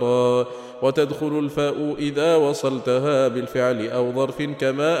خبرا. وتدخل الفاء إذا وصلتها بالفعل أو ظرف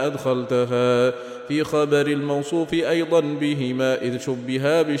كما أدخلتها في خبر الموصوف أيضا بهما، إذ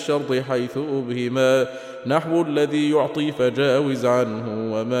شبها بالشرط حيث أبهما، نحو الذي يعطي فجاوز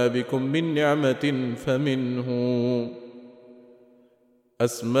عنه وما بكم من نعمة فمنه.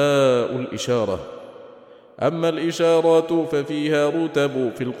 أسماء الإشارة. أما الإشارات ففيها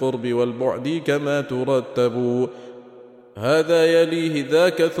رتب في القرب والبعد كما ترتب، هذا يليه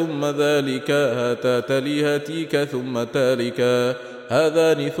ذاك ثم ذلك، هاتا تلي هاتيك ثم تالك،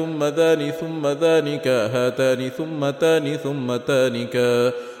 هذان ثم ذان ثم ذانك، هاتان ثم تان ثم تانك،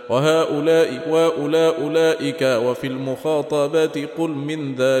 وهؤلاء وأولاء أولئك. وفي المخاطبات قل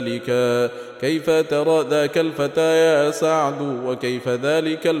من ذلك كيف ترى ذاك الفتايا سعد، وكيف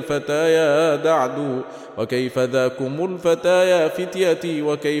ذلك الفتايا دعد، وكيف ذاكم الفتايا فتيتي،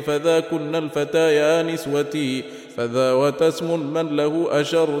 وكيف ذاكن الفتايا نسوتي، فذا اسم من له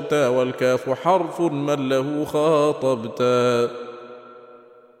أشرت، والكاف حرف من له خاطبت.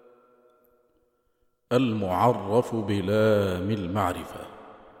 المعرف بلام المعرفة.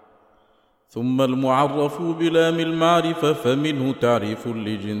 ثم المعرف بلام المعرفة، فمنه تعريف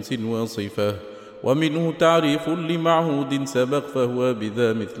لجنس وصفة، ومنه تعريف لمعهود سبق، فهو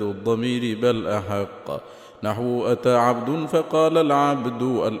بذا مثل الضمير بل أحق. نحو أتى عبد فقال العبد،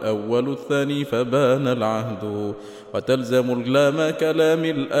 الأول الثاني فبان العهد. وتلزم اللام كلام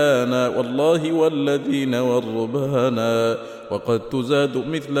الآن، والله والذين والربانا. وقد تزاد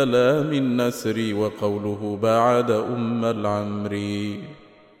مثل لام النسر، وقوله بعد العمر.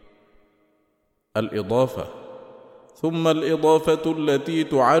 الإضافة. ثم الإضافة التي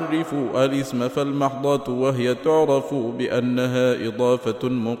تعرف الاسم فالمحضة، وهي تعرف بأنها إضافة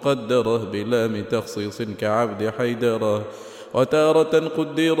مقدرة بلام تخصيص كعبد حيدرة. وتارة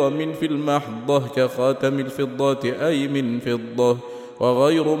قدر من في المحضة كخاتم الفضة أي من فضة،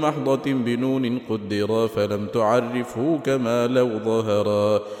 وغير محضة بنون قدر فلم تعرفه كما لو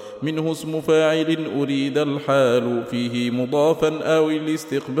ظهرا. منه اسم فاعل أريد الحال، فيه مضافا أو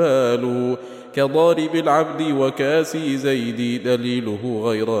الاستقبال، كضارب العبد وكاسي زيد، دليله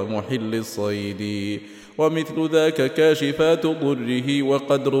غير محل الصيد. ومثل ذاك كاشفات ضره،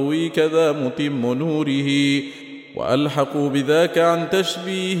 وقد روي كذا متم نوره. وألحقوا بذاك عن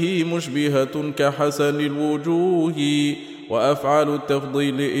تشبيه مشبهة كحسن الوجوه. وأفعال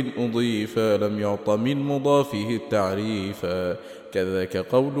التفضيل إن أضيف لم يعط من مضافه التعريف، كذاك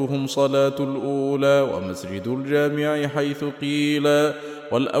قولهم صلاة الأولى ومسجد الجامع حيث قيل.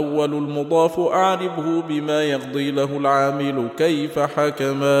 والأول المضاف أعربه بما يقضي له العامل كيف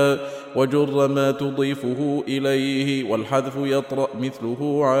حكما، وجر ما تضيفه إليه، والحذف يطرأ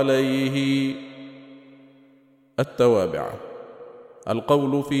مثله عليه. التوابع.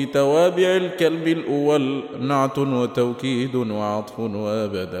 القول في توابع الكلب الأول نعت وتوكيد وعطف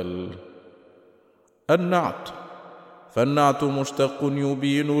وبدل. النعت. فالنعت مشتق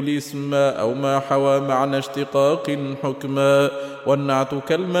يبين الاسم أو ما حوى معنى اشتقاق حكما. والنعت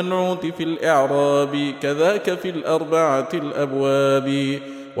كالمنعوت في الإعراب، كذاك في الأربعة الأبواب.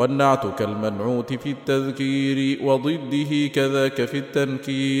 والنعت كالمنعوت في التذكير، وضده كذاك في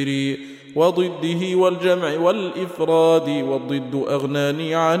التنكير. وضده والجمع والإفراد، والضد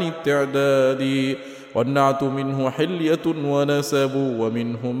أغناني عن التعداد. والنعت منه حلية ونسب،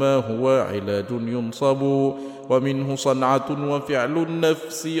 ومنه ما هو علاج ينصب. ومنه صنعة وفعل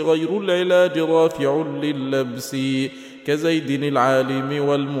النفس، غير العلاج رافع لللبس، كزيد العالم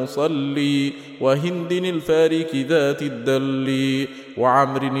والمصلي، وهند الفارك ذات الدل،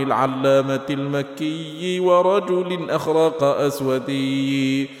 وعمر العلامة المكي، ورجل أخرق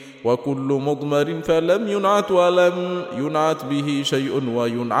أسودي. وكل مضمر فلم ينعت ولم ينعت به شيء،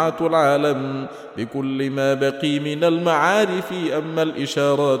 وينعت العالم بكل ما بقي من المعارف. أما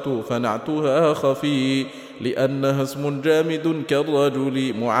الإشارات فنعتها خفي، لأنها اسم جامد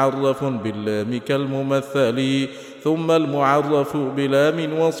كالرجل، معرف باللام كالممثل. ثم المعرف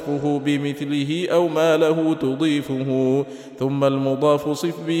بلام وصفه بمثله أو ما له تضيفه. ثم المضاف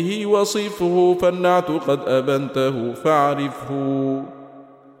صف به وصفه، فالنعت قد أبنته فاعرفه.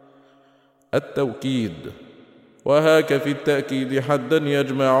 التوكيد. وهاك في التأكيد حدا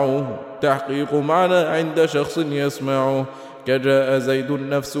يجمعه، تحقيق معنى عند شخص يسمعه، كجاء زيد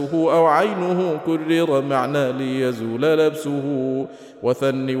نفسه أو عينه، كرر معنى ليزول لبسه.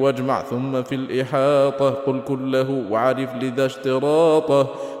 وثن واجمع ثم في الإحاطة، قل كله وعرف لذا اشتراطه،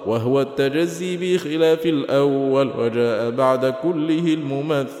 وهو التجزي بخلاف الأول، وجاء بعد كله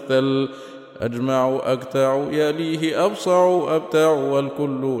الممثل. أجمع أكتع يليه أبصع أبتع،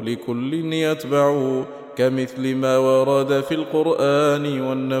 والكل لكل يتبع، كمثل ما ورد في القرآن،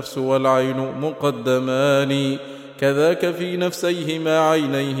 والنفس والعين مقدمان، كذاك في نفسيهما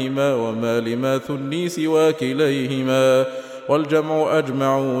عينيهما، وما لما ثني سوى كليهما. والجمع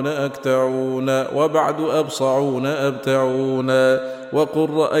أجمعون أكتعون، وبعد أبصعون أبتعون. وقل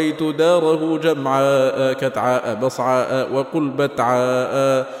رأيت داره جمعاء، كتعاء بصعاء، وقل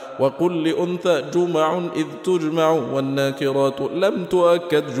بتعاء. وقل لأنثى جمع إذ تجمع، والناكرات لم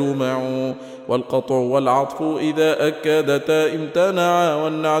تؤكد جمع. والقطع والعطف إذا أكدتا امتنعا،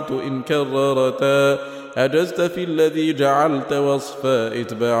 والنعت إن كررتا أجزت في الذي جعلت وصفا،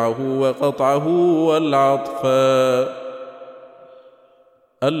 إتباعه وقطعه والعطفا.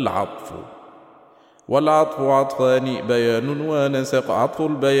 العطف. والعطف عطفان بيان ونسق، عطف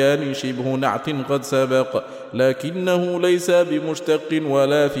البيان شبه نعت قد سبق، لكنه ليس بمشتق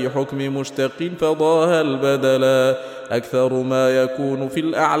ولا في حكم مشتق، فضاها البدلا. أكثر ما يكون في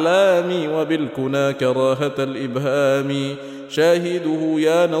الأعلام، وبالكنى كراهة الإبهام، شاهده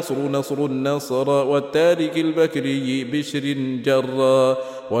يا نصر نصر النصر، والتارك البكري بشر جرا،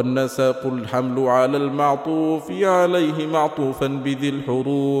 والنساق الحمل على المعطوف عليه معطوفا بذي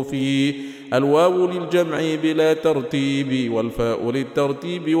الحروف، الواو للجمع بلا ترتيب، والفاء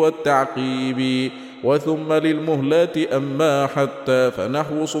للترتيب والتعقيب، وثم للمهلات أما حتى،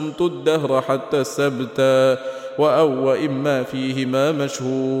 فنحو صمت الدهر حتى السبت، وأو إما فيهما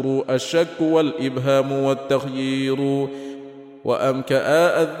مشهور الشك والإبهام والتخيير، وأم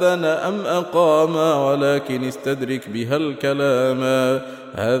كآ أذن أم أقاما، ولكن استدرك بها الكلاما،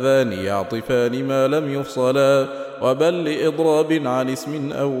 هذان يعطفان ما لم يفصلا، وبل لإضراب عن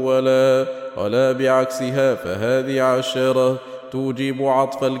اسم أولا، ولا بعكسها فهذه عشرة توجب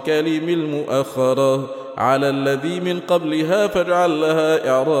عطف الكلم المؤخرة على الذي من قبلها، فاجعل لها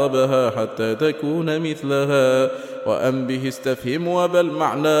إعرابها حتى تكون مثلها، وأم به استفهم وبل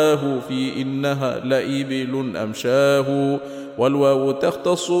معناه في إنها لإبل أمشاه، والواو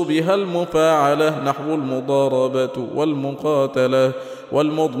تختص بها المفاعلة نحو المضاربة والمقاتلة،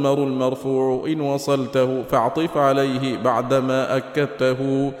 والمضمر المرفوع إن وصلته فاعطف عليه بعدما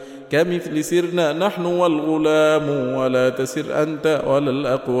أكدته، كمثل سرنا نحن والغلام، ولا تسر أنت ولا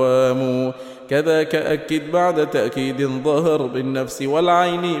الأقوام، كذاك أكد بعد تأكيد ظهر بالنفس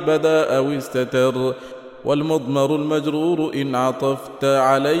والعين بدا أو استتر، والمضمر المجرور إن عطفت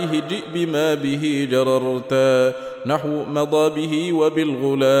عليه جئ بما به جررت، نحو مضى به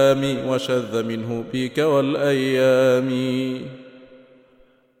وبالغلام، وشذ منه بك والأيام.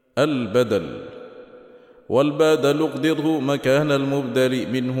 البدل، والبدل اقدره مكان المبدل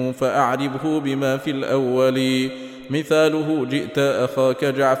منه، فأعربه بما في الأول، مثاله جئت أخاك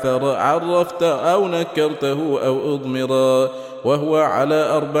جعفر، عرفت أو نكرته أو أضمرا، وهو على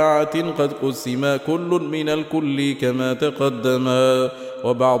أربعة قد قسما كل من الكل كما تقدما،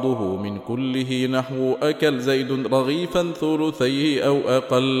 وبعضه من كله نحو أكل زيد رغيفا ثلثيه أو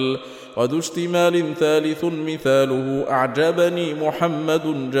أقل، وذو اشتمال ثالث مثاله أعجبني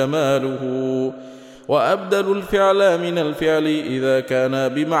محمد جماله، وأبدل الفعل من الفعل إذا كان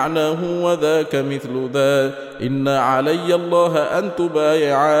بمعناه، وذاك مثل ذا إن علي الله أن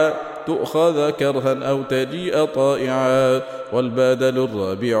تبايعا، تؤخذ كرها أو تجيء طائعا، والبادل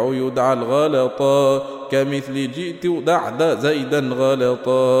الرابع يدعى الغلطا، كمثل جئت دعد زيدا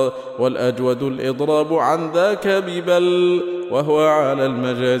غلطا، والأجود الإضراب عن ذاك ببل، وهو على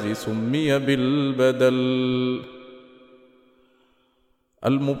المجاز سمي بالبدل.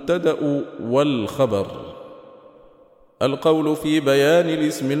 المبتدأ والخبر. القول في بيان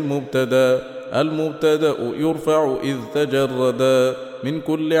الاسم المبتدأ. المبتدأ يرفع إذ تجردا من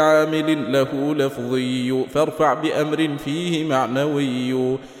كل عامل له لفظي، فارفع بأمر فيه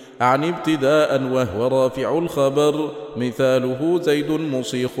معنوي عن ابتداء، وهو رافع الخبر، مثاله زيد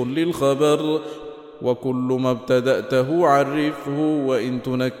مصيخ للخبر، وكل ما ابتدأته عرفه، وإن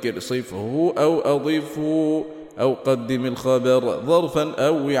تنكر صفه أو أضفه، أو قدم الخبر ظرفا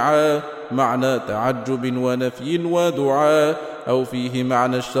أو وعاء، معنى تعجب ونفي ودعاء، أو فيه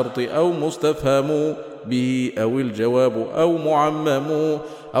معنى الشرط أو مستفهم به، أو الجواب أو معمم،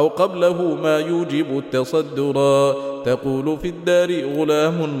 أو قبله ما يوجب التصدرا، تقول في الدار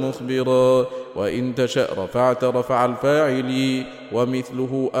غلام مخبرا، وإن تشأ رفعت رفع الفاعل،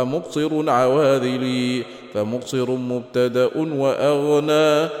 ومثله أمقصر عواذلي، فمقصر مبتدأ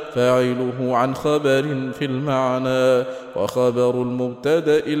وأغنى فاعله عن خبر في المعنى، وخبر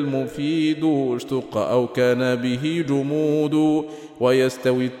المبتدأ المفيد اشتق أو كان به جمود،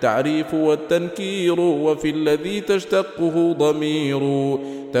 ويستوي التعريف والتنكير، وفي الذي تشتقه ضمير،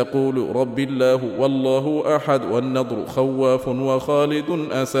 تقول رب الله والله أحد، والنضر خواف وخالد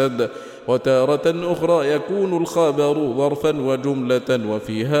أسد، وتارة أخرى يكون الخبر ظرفا وجملة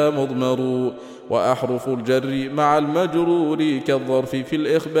وفيها مضمر، وأحرف الجر مع المجرور كالظرف في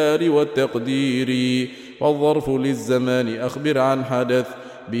الإخبار والتقدير، والظرف للزمان أخبر عن حدث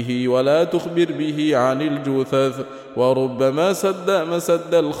به ولا تخبر به عن الجثث، وربما سد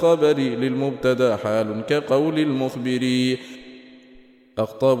مسد الخبر للمبتدا حال كقول المخبر،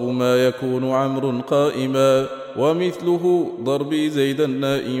 أخطب ما يكون عمرو قائما، ومثله ضربي زيدا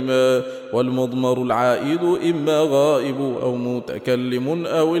نائما، والمضمر العائد إما غائب أو متكلم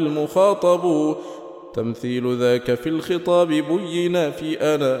أو المخاطب، تمثيل ذاك في الخطاب بين في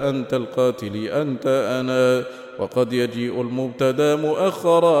أنا أنت القاتل أنت أنا، وقد يجيء المبتدا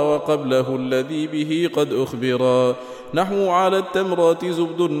مؤخرا وقبله الذي به قد أخبرا، نحو على التمرات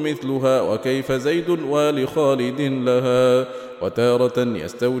زبد مثلها، وكيف زيد ولخالد لها، وتارة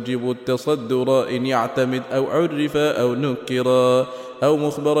يستوجب التصدر إن يعتمد أو عرف أو نكرا، أو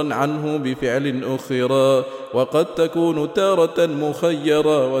مخبرا عنه بفعل أخرا، وقد تكون تارة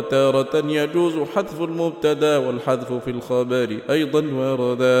مخيرة وتارة يجوز حذف المبتدا والحذف في الخبر أيضا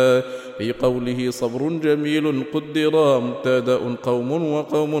وردا في قوله صبر جميل قدرا مبتدا قوم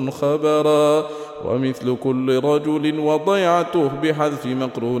وقوم خبرا ومثل كل رجل وضيعته بحذف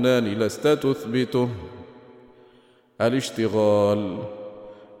مقرونان لست تثبته الاشتغال.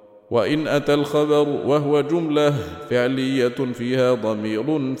 وإن أتى الخبر وهو جملة فعلية فيها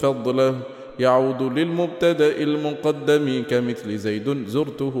ضمير فضله يعود للمبتدأ المقدم كمثل زيد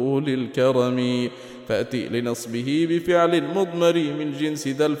زرته للكرم فأتي لنصبه بفعل مضمر من جنس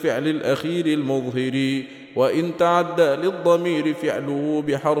ذا الفعل الأخير المظهر وإن تعدى للضمير فعله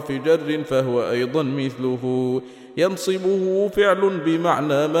بحرف جر فهو أيضا مثله ينصبه فعل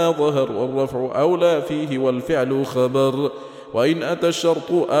بمعنى ما ظهر والرفع أولى فيه والفعل خبر. وإن أتى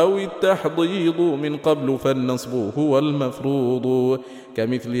الشرط أو التحضيض من قبل فالنصب هو المفروض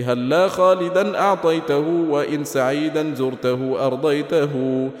كمثل هلا خالدا أعطيته وإن سعيدا زرته أرضيته.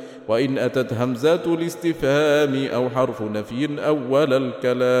 وإن أتت همزات الاستفهام أو حرف نفي أول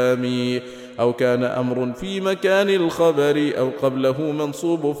الكلام أو كان أمر في مكان الخبر أو قبله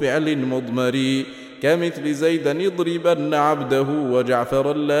منصوب فعل مضمر كمثل زيدا اضربن عبده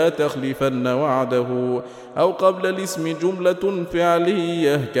وجعفرا لا تخلفن وعده أو قبل الاسم جملة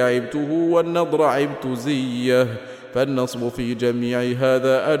فعلية كعبته والنضر عبت زيه فالنصب في جميع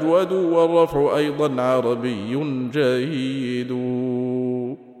هذا أجود والرفع أيضا عربي جيد.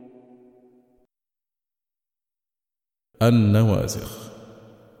 النواسخ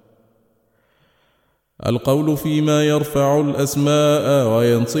القول فيما يرفع الأسماء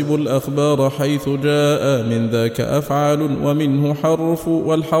وينصب الأخبار حيث جاء من ذاك أفعال ومنه حرف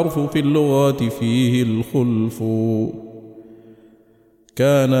والحرف في اللغات فيه الخلف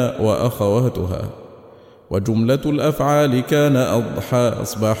كان وأخواتها وجملة الأفعال كان أضحى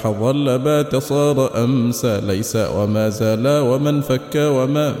أصبح ظل بات صار أمسى ليس وما زال ومن فك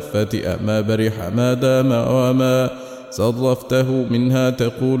وما فتئ ما برح ما دام وما صرفته منها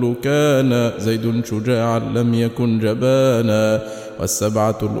تقول كان زيد شجاعا لم يكن جبانا.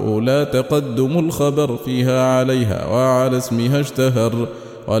 والسبعة الأولى تقدم الخبر فيها عليها وعلى اسمها اشتهر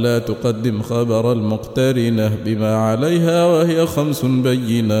ولا تقدم خبر المقترنة بما عليها وهي 5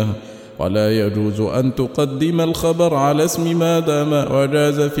 بينة ولا يجوز أن تقدم الخبر على اسم ما دام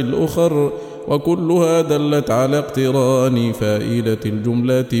وجاز في الأخر وكلها دلت على اقتران فائدة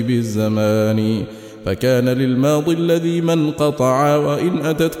الجملة بالزمان فكان للماضي الذي ما انقطع وإن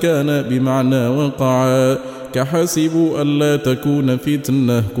أتت كان بمعنى وقعا كحسبوا ألا تكون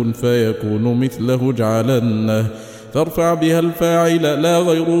فتنة كن فيكون مثله اجعلنه فارفع بها الفاعل لا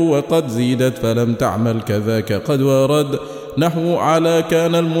غير وقد زيدت فلم تعمل كذاك قد ورد نحو على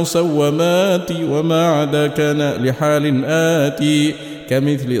كان المسومات وما عدا كان لحال آتي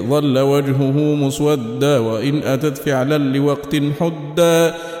كمثل ظل وجهه مسودا وإن أتت فعلا لوقت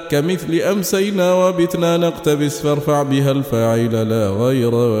حدا كمثل أمسينا وبتنا نقتبس فارفع بها الفاعل لا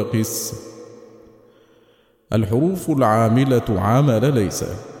غير وقس. الحروف العاملة عامل ليس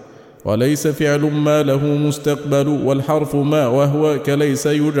وليس فعل ما له مستقبل والحرف ما وهو كليس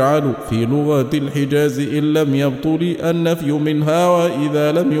يجعل في لغة الحجاز إن لم يبطل النفي منها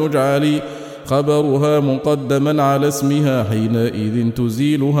وإذا لم يجعل خبرها مقدما على اسمها حينئذ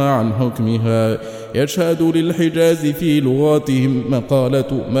تزيلها عن حكمها. يشهد للحجاز في لغاتهم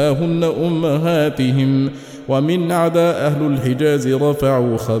مقالة ما هن أمهاتهم ومن عدا أهل الحجاز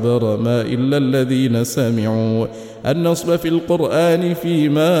رفعوا خبر ما إلا الذين سمعوا النصب في القرآن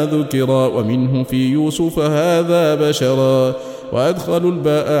فيما ذكر ومنه في يوسف هذا بشرا وأدخلوا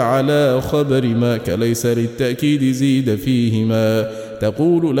الباء على خبر ما كليس للتأكيد زيد فيهما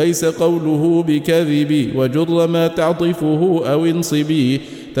تقول ليس قوله بكذب وجر ما تعطفه أو انصبي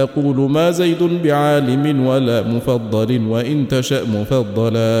تقول ما زيد بعالم ولا مفضل وإن تشأ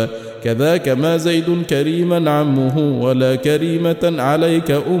مفضلا كذاك ما زيد كريما عمه ولا كريمة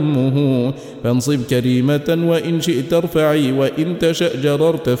عليك أمه فانصب كريمة وإن شئت ارفعي وإن تشأ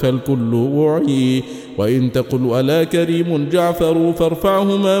جررت فالكل وعي وإن تقل ولا كريم جعفر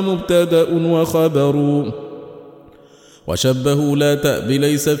فارفعهما مبتدأ وخبر. وشبه لا تأب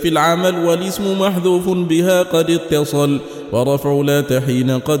ليس في العمل والاسم محذوف بها قد اتصل ورفع لا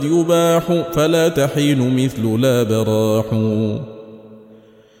تحين قد يباح فلا تحين مثل لا براح.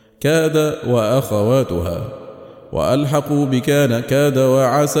 كاد وأخواتها وألحقوا بكان كاد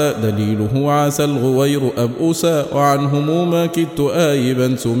وعسى دليله عسى الغوير أبؤسا وعنهم ما كدت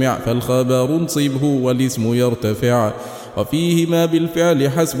آيبا سمع فالخبر انصبه والاسم يرتفع وفيهما بالفعل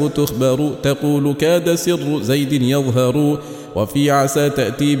حسب تخبر تقول كاد سر زيد يظهر وفي عسى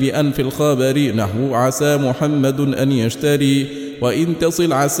تأتي بأن في الخبر نحو عسى محمد أن يشتري وإن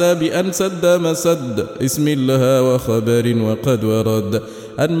تصل عسى بأن سد مسد اسم لها وخبر وقد ورد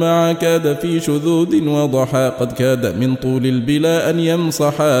أن مع كاد في شذوذ وضحى قد كاد من طول البلا أن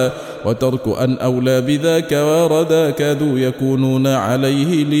يمصحا وترك أن أولى بذاك وردا كادوا يكونون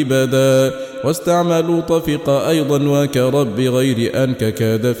عليه لبدا واستعملوا طفق أيضا وكرب بغير أن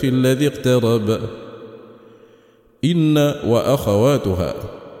ككاد في الذي اقترب. إن وأخواتها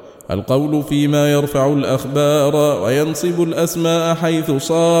القول فيما يرفع الأخبار وينصب الأسماء حيث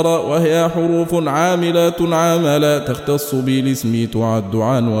صار وهي حروف عاملات عاملا تختص بالاسم تعد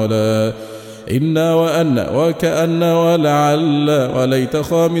عن ولا إن وأن وكأن ولعل وليت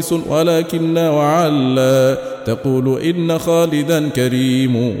خامس ولكن وعلا تقول إن خالدا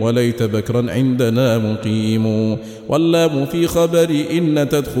كريم وليت بكرا عندنا مقيم واللام في خبر إن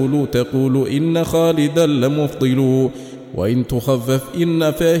تدخل تقول إن خالدا لمفضل وإن تخفف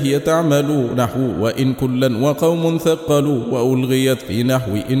إن فهي تعمل نحو وإن كلا وقوم ثقلوا وألغيت في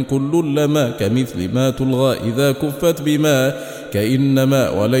نحو إن كل لما كمثل ما تلغى إذا كفت بما كإنما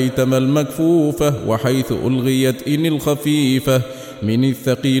وليتما المكفوفة وحيث ألغيت إن الخفيفة من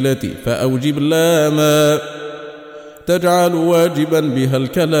الثقيلة فأوجب لاما تجعل واجبا بها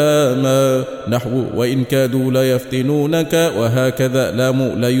الكلام نحو وإن كادوا ليفتنونك وهكذا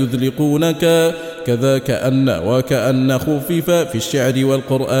لام ليذلقونك كذاك أن وكأن خفف في الشعر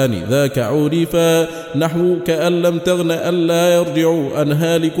والقرآن ذاك عرفا نحو كأن لم تغن ألا يرجع أن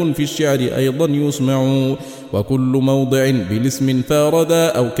هالك في الشعر أيضا يسمع وكل موضع بالاسم فاردا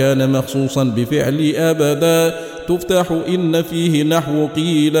أو كان مخصوصا بفعل أبدا تفتح إن فيه نحو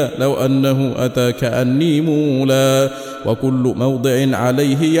قيل لو أنه أتى كأني مولا وكل موضع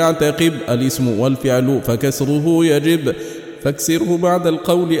عليه يعتقب الاسم والفعل فكسره يجب فاكسره بعد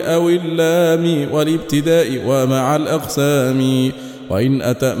القول أو اللام والابتداء ومع الأقسام وإن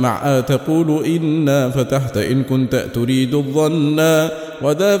أتى مع تقول إنا فتحت إن كنت تريد الظن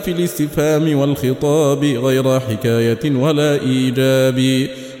وذا في الاستفهام والخطاب غير حكاية ولا إيجاب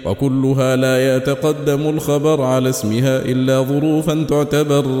وكلها لا يتقدم الخبر على اسمها إلا ظروفا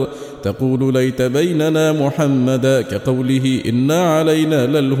تعتبر تقول ليت بيننا محمدا كقوله إنا علينا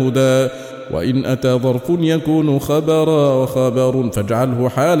للهدى وإن أتى ظرف يكون خبرا وخبر فاجعله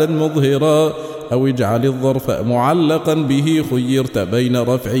حالا مظهرا أو اجعل الظرف معلقا به خيرت بين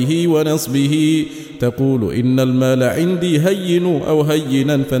رفعه ونصبه تقول إن المال عندي هين أو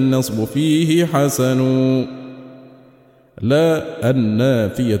هينا فالنصب فيه حسن. لا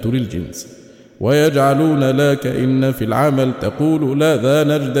النافية للجنس ويجعلون لا كإن في العمل تقول لا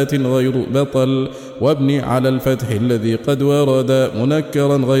ذا نجدة غير بطل وابني على الفتح الذي قد ورد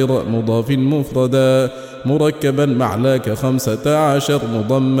منكرا غير مضاف مفردا مركبا مع لاك 15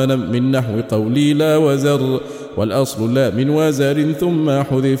 مضمنا من نحو قولي لا وزر والأصل لا من وزر ثم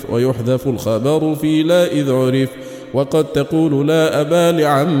حذف ويحذف الخبر في لا إذ عرف وقد تقول لا أبا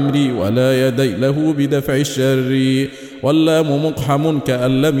لعمري ولا يدي له بدفع الشر واللام مقحم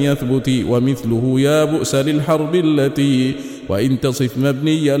كأن لم يثبت ومثله يا بؤس للحرب التي وإن تصف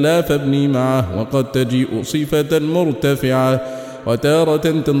مبني لا فابني معه وقد تجيء صفة مرتفعة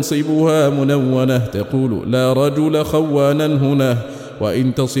وتارة تنصبها منونة تقول لا رجل خوانا هنا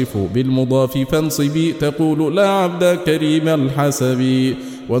وإن تصفه بالمضاف فانصبي تقول لا عبد كريم الحسب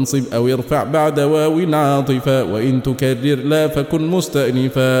وانصب أو ارفع بعد واو عاطفا وإن تكرر لا فكن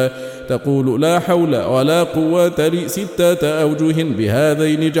مستأنفا تقول لا حول ولا قوة لي 6 أوجه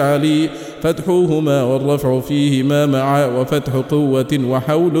بهذين اجعلي فتحوهما والرفع فيهما معا وفتح قوة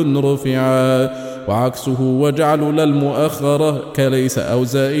وحول رفعا وعكسه واجعل للمؤخرة كليس أو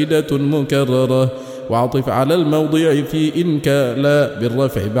زائدة مكررة وعطف على الموضع في إن كلا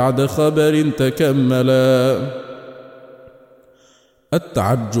بالرفع بعد خبر تكملا.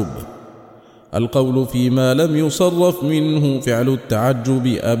 التعجب القول فيما لم يصرف منه فعل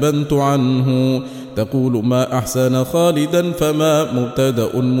التعجب أبنت عنه تقول ما أحسن خالدا فما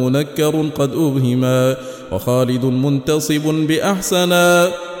مبتدأ منكر قد أبهما وخالد منتصب بأحسنا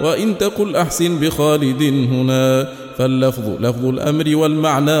وإن تقل أحسن بخالد هنا فاللفظ لفظ الأمر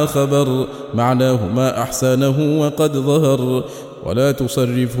والمعنى خبر معناه ما أحسنه وقد ظهر ولا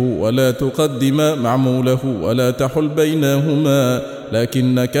تصرفه ولا تقدم معموله ولا تحل بينهما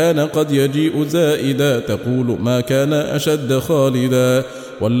لكن كان قد يجيء زائدا تقول ما كان أشد خالدا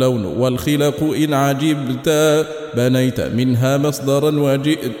واللون والخلق إن عجبت بنيت منها مصدرا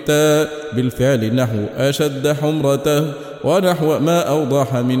وجئت بالفعل نحو أشد حمرته ونحو ما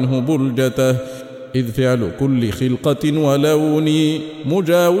أوضح منه بلجته إذ فعل كل خلقة ولون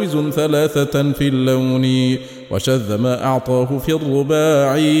مجاوز 3 في اللون وشذ ما أعطاه في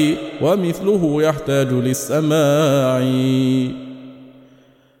الرباع ومثله يحتاج للسماع.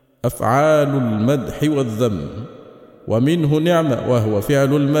 أفعال المدح والذم ومنه نعمة وهو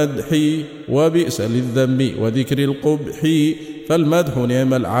فعل المدح، وبئس للذم وذكر القبح. فالمدح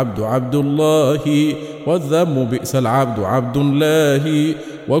نعم العبد عبد الله، والذم بئس العبد عبد الله.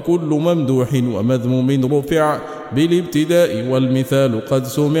 وكل ممدوح ومذموم رفع بالابتداء، والمثال قد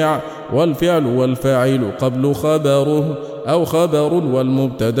سمع. والفعل والفاعل قبل خبره، أو خبر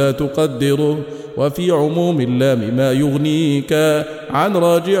والمبتدا تقدره. وفي عموم اللام ما يغنيك عن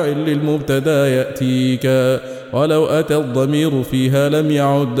راجع للمبتدا يأتيك. ولو أتى الضمير فيها لم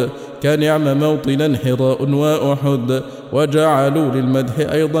يعد، كنعم موطنا حراء وأحد. وجعلوا للمدح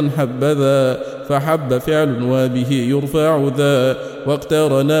أيضا حبذا، فحب فعل وبه يرفع ذا.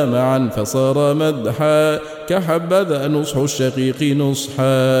 واقترنا معا فصار مدحا، كحبذا نصح الشقيق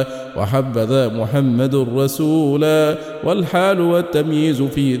نصحا. وحبذا محمد رسولا، والحال والتمييز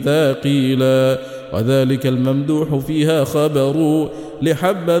في ذا قيلا. وذلك الممدوح فيها خبر،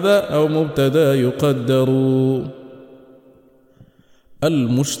 لحبذا أو مبتدا يقدر.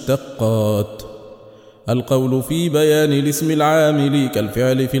 المشتقات: القول في بيان الاسم العامل،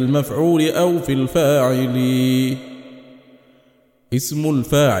 كالفعل في المفعول أو في الفاعل. اسم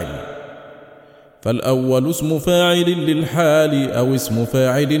الفاعل: فالأول اسم فاعل للحال، أو اسم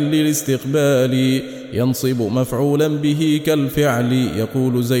فاعل للاستقبال، ينصب مفعولا به كالفعل.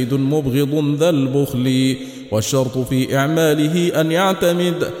 يقول زيد مبغض ذا البخل. والشرط في إعماله أن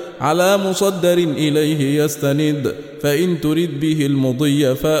يعتمد على مصدر إليه يستند. فإن ترد به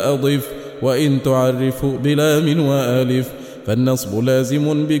المضي فأضف، وإن تعرف بلام وآلف. فالنصب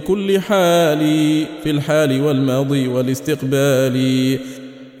لازم بكل حال، في الحال والماضي والاستقبال.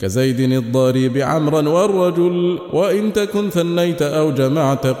 كزيد الضارب عمرا والرجل، وإن تكن ثنيت أو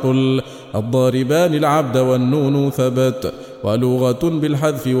جمعت قل. الضاربان العبد والنون ثبت، ولغة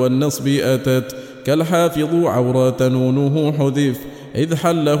بالحذف والنصب أتت. كالحافظ عورات نونه حذف، إذ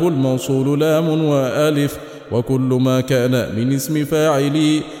حله الموصول لام وألف. وكل ما كان من اسم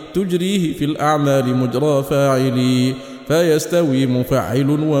فاعل تجريه في الأعمال مجرى فاعل. فيستوي مفعل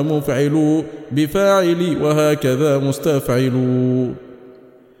ومفعل بفاعل، وهكذا مستفعل.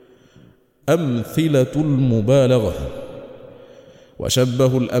 أمثلة المبالغة: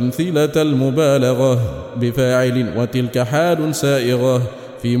 وشبه الأمثلة المبالغة بفاعل، وتلك حال سائغة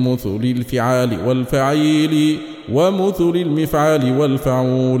في مثل الفعال والفعيل، ومثل المفعال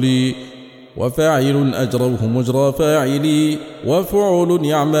والفعول. وفاعل أجروه مجرى فاعل، وفعل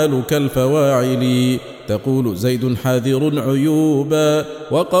يعمل كالفواعل. تقول زيد حاذر عيوبا،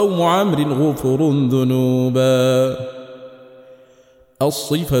 وقوم عمرو غفر ذنوبا.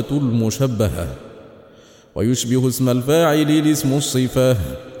 الصفة المشبهة: ويشبه اسم الفاعل الاسم الصفة،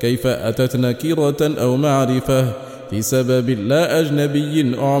 كيف أتت نكرة أو معرفة، في سبب لا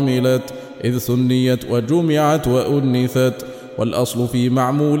أجنبي أعملت، إذ ثنيت وجمعت وأنثت. والأصل في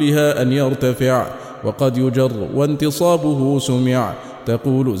معمولها أن يرتفع، وقد يجر وانتصابه سمع.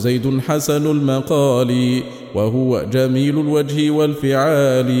 تقول زيد حسن المقال، وهو جميل الوجه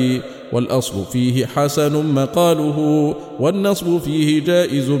والفعال. والأصل فيه حسن مقاله، والنصب فيه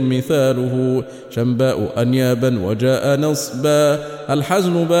جائز مثاله. شنباء أنيابا وجاء نصبا،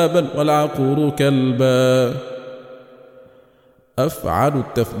 الحزن بابا والعقور كلبا. أفعل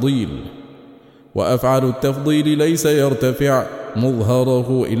التفضيل: وأفعل التفضيل ليس يرتفع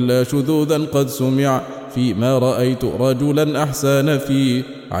مظهره إلا شذوذا قد سمع. فيما رأيت رجلا أحسن في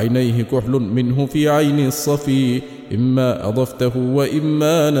عينيه كحل منه في عين الصفي، إما أضفته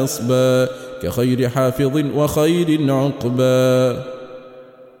وإما نصبا، كخير حافظ وخير عقبا.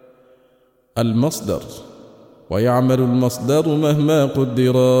 المصدر: ويعمل المصدر مهما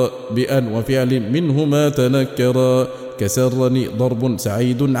قدرا، بأن وفعل منهما تنكرا. كسرني ضرب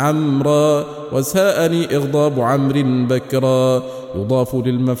سعيد عمرا، وساءني إغضاب عمرو بكرا. يضاف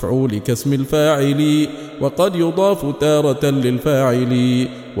للمفعول كاسم الفاعل، وقد يضاف تارة للفاعل.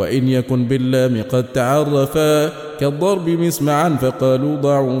 وإن يكن باللام قد تعرفا، كالضرب مسمعا فقالوا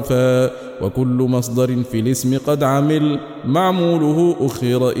ضعفا. وكل مصدر في الاسم قد عمل، معموله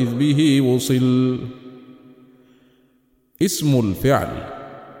أخر إذ به وصل. اسم الفعل: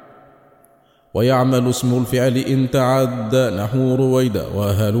 ويعمل اسم الفعل إن تعدى، نحو رويدا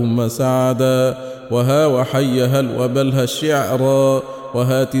وهلم سعدا، وها وحي هل وبلها الشعرا،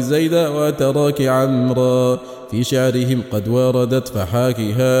 وهات زيدا وتراك عمرا. في شعرهم قد واردت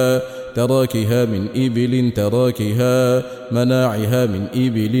فحاكها، تراكها من إبل تراكها، مناعها من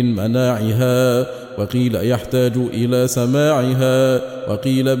إبل مناعها. وقيل يحتاج إلى سماعها،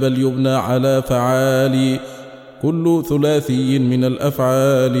 وقيل بل يبنى على فعال. كل ثلاثي من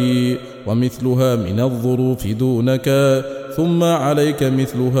الأفعال، ومثلها من الظروف دونك، ثم عليك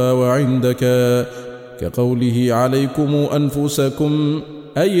مثلها وعندك. كقوله عليكم أنفسكم،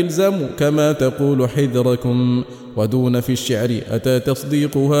 أي الزموا كما تقول حذركم. ودون في الشعر أتى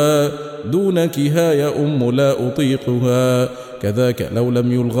تصديقها، دونك ها يا لا أطيقها. كذاك لو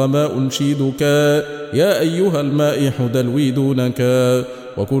لم يلغ ما أنشيدك، يا أيها المائح دلوي دونك.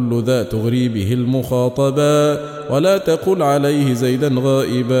 وكل ذا تغري به المخاطبا، ولا تقل عليه زيدا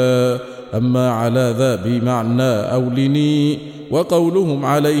غائبا. أما على ذا بمعنى أولني، وقولهم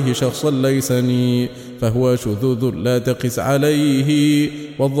عليه شخصا ليسني، فهو شذوذ لا تقس عليه.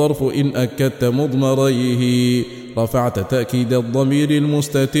 والظرف إن أكدت مضمريه، رفعت تأكيد الضمير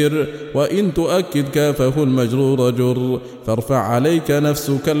المستتر، وإن تؤكد كافه المجرور جر. فارفع عليك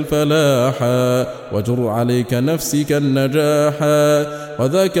نفسك الفلاحا، وجر عليك نفسك النجاحا.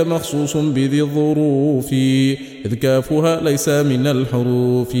 وذاك مخصوص بذي الظروف، إذ كافها ليس من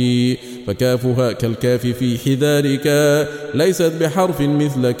الحروف، فكافها كالكاف في حذارك، ليست بحرف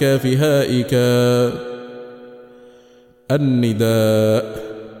مثل كاف هائك.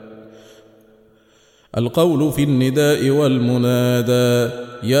 النداء. القول في النداء والمنادى،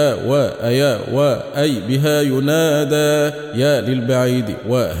 يا وأيا وأي بها ينادى. يا للبعيد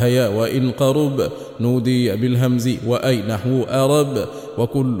وهيا وإن قرب، نودي بالهمز وأي نحو أرب.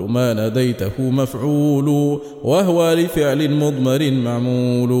 وكل ما ناديته مفعول، وهو لفعل مضمر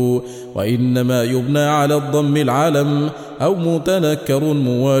معمول. وإنما يبنى على الضم العلم، أو متنكر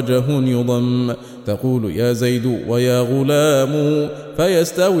مواجه يضم. تقول يا زيد ويا غلام،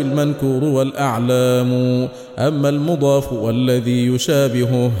 فيستوي المنكور والأعلام. أما المضاف والذي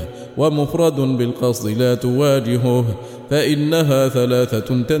يشابهه، ومفرد بالقصد لا تواجهه، فإنها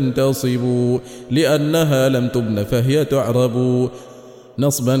ثلاثة تنتصب، لأنها لم تبن فهي تعرب.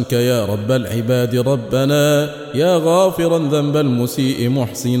 نصبا كيا رب العباد ربنا، يا غافرا ذنب المسيء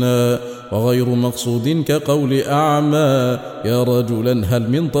محسنا. وغير مقصود كقول أعمى، يا رجلا هل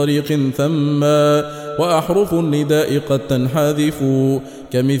من طريق ثما. وأحرف النداء قد تنحذف،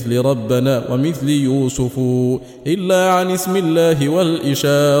 كمثل ربنا ومثل يوسف، إلا عن اسم الله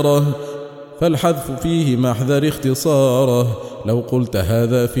والإشارة، فالحذف فيه محذر اختصاره. لو قلت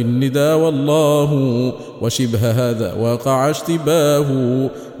هذا في النداء والله، وشبه هذا وقع اشتباه.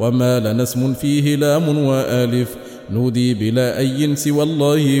 وما اسم فيه لام وآلف، نودي بلا أي سوى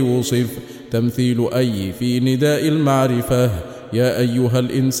الله وصف. تمثيل أي في نداء المعرفة، يا أيها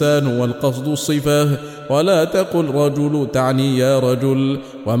الإنسان والقصد الصفة. ولا تقل رجل تعني يا رجل،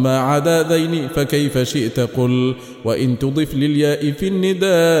 وما عدا ذين فكيف شئت قل. وإن تضف للياء في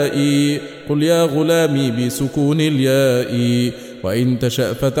النداء، قل يا غلامي بسكون الياء. وإن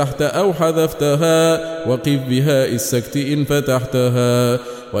تشأ فتحت أو حذفتها، وقف بهاء السكت إن فتحتها.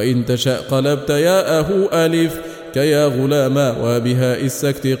 وإن تشأ قلبت ياءه ألف، كيا غلاما وبهاء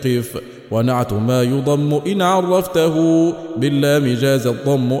السكت قف. ونعت ما يضم إن عرفته، باللام جاز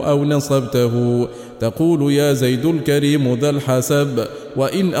الضم أو نصبته. تقول يا زيد الكريم ذا الحسب،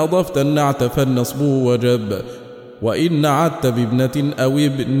 وإن أضفت النعت فالنصب وجب. وإن نعت بابنة أو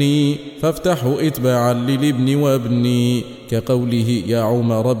ابني، فافتحه إتباعا للابن وابني، كقوله يا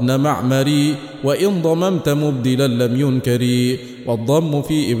عمر ابن معمري. وإن ضممت مبدلا لم ينكري، والضم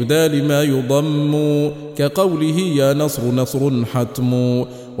في إبدال ما يضم، كقوله يا نصر نصر حتم.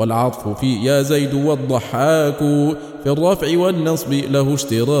 والعطف في يا زيد والضحاك، في الرفع والنصب له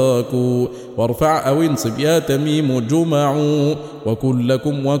اشتراك. وارفع أو انصب يا تميم جمع،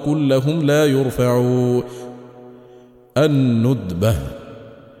 وكلكم وكلهم لا يرفع. الندبة.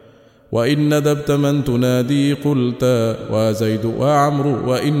 وإن ندبت من تنادي قلت، وزيد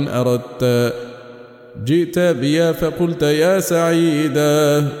وعمرو وإن أردت. جئت بيا فقلت يا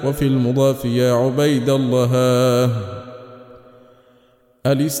سعيدا، وفي المضاف يا عبيد الله.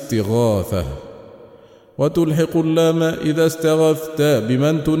 الاستغاثة. وتلحق اللام إذا استغثت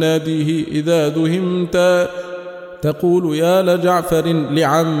بمن تناديه إذا دهمت. تقول يا لجعفر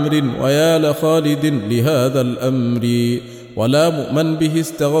لعمر، ويا لخالد لهذا الأمر. ولام من به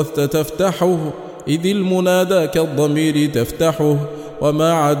استغثت تفتحه، إذ المنادى كالضمير تفتحه.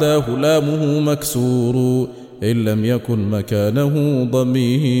 وما عداه لامه مكسور، إن لم يكن مكانه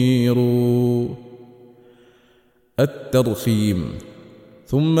ضمير. الترخيم.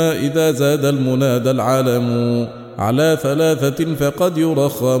 ثم إذا زاد المنادى العلم على ثلاثة فقد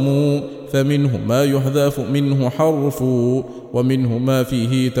يرخم، فمنه ما يحذف منه حرف، ومنه ما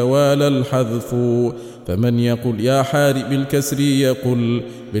فيه توالى الحذف. فمن يقل يا حار بالكسر يقل،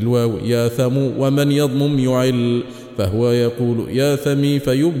 بالواو يا ثم ومن يضمم يعل. فهو يقول يا ثمي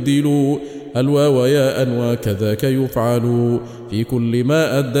فيبدل الواو ياء، وكذاك يفعل في كل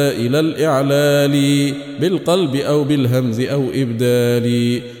ما أدى إلى الإعلال بالقلب أو بالهمز أو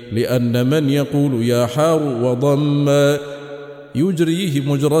إبدال. لأن من يقول يا حار وضم، يجريه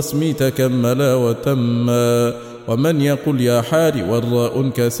مجرى اسم تكمل وتم. ومن يقل يا حار والراء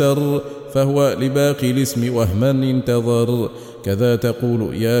انكسر فهو لباقي الاسم وهما انتظر. كذا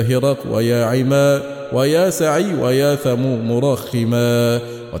تقول يا هرق ويا عما ويا سعي ويا ثمو مرخما،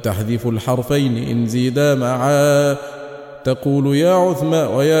 وتحذف الحرفين إن زيدا معا، تقول يا عثمى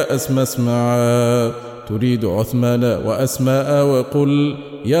ويا أسمى اسمعا. تريد عثمان وأسماء وقل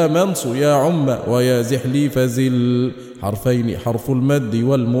يا منص يا عم ويا زحلي فزل، حرفين حرف المد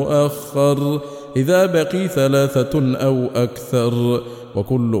والمؤخر إذا بقي ثلاثة أو أكثر،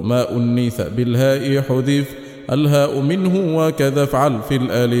 وكل ما أنيث بالهاء حذف الهاء منه وكذا افعل في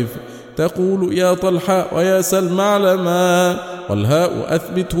الألف. تقول يا طلحة ويا سلمى علما، والهاء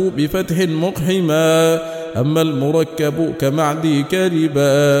أثبته بفتح مقحما، أما المركب كمعدي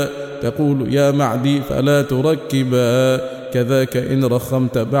كربا، تقول يا معدي فلا تركبا. كذاك إن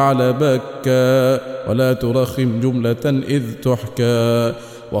رخمت بعل بكا، ولا ترخم جملة إذ تحكى.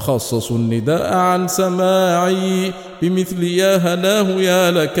 وخصصوا النداء عن سماعي بمثل يا هناه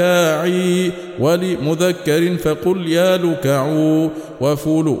يا لكاعي، ولمذكر فقل يا لكعو،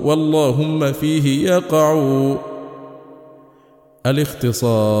 وفول واللهم فيه يقع.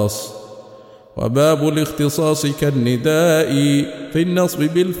 الاختصاص. وباب الاختصاص كالنداء في النصب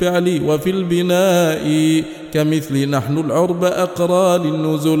بالفعل وفي البناء، كمثل نحن العرب أقرى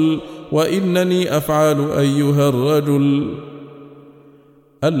للنزل، وإنني أفعل أيها الرجل.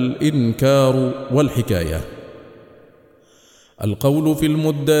 الإنكار والحكاية. القول في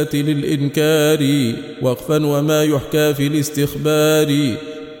المدات للإنكار وقفا وما يحكى في الاستخبار،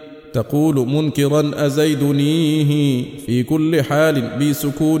 تقول منكرا أزيدنيه في كل حال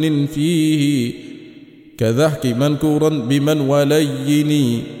بسكون فيه، كذحك منكورا بمن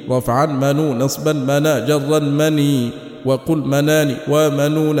وليني رفعا منو نصبا منا جرا مني، وقل منان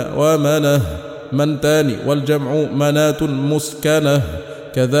ومنون ومنه منتان والجمع منات مسكنه،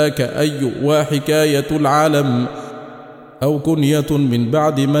 كذاك أي وحكاية العلم أو كنية من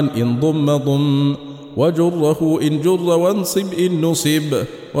بعد من إن ضم ضم، وجره إن جر وانصب إن نصب،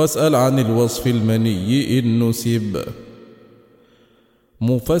 واسأل عن الوصف المني إن نسب.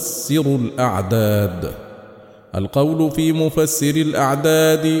 مفسر الأعداد. القول في مفسر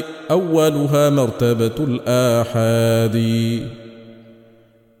الأعداد أولها مرتبة الآحاد.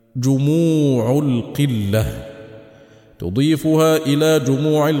 جموع القلة تضيفها إلى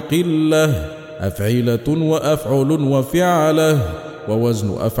جموع القلة أفعلة وأفعل وفعله،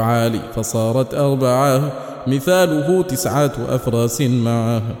 ووزن أفعال فصارت أربعة، مثاله 9 أفراس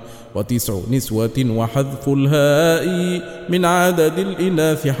معه، و9 نسوة وحذف الهاء من عدد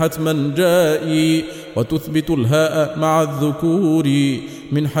الإناث حتما جاء، وتثبت الهاء مع الذكور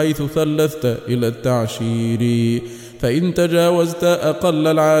من حيث ثلثت إلى التعشير، فإن تجاوزت أقل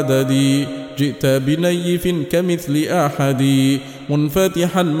العدد جئت بنيف كمثل أحد،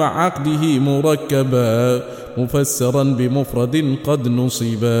 منفتحا مع عقده مركبا مفسرا بمفرد قد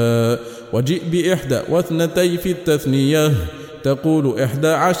نصبا، وجئ ب1 و2 في التثنية، تقول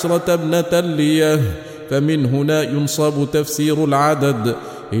 11 ابنة ليه، فمن هنا ينصب تفسير العدد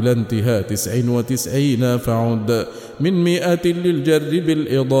إلى انتهاء 99 فعد، من 100 للجر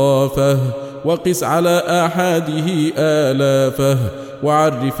بالإضافة، وقس على آحاده آلافه،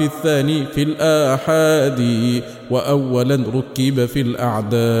 وعرف الثاني في الآحاد، وأولا ركب في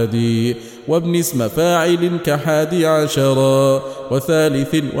الأعداد، وابن اسم فاعل ك11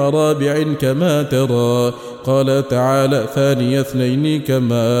 وثالث ورابع كما ترى، قال تعالى ثاني 2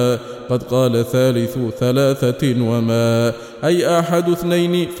 كما قد قال ثالث 3 وما، أي أحد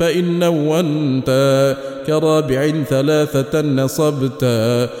 2 فإن نونت، كرابع 3 نصبت،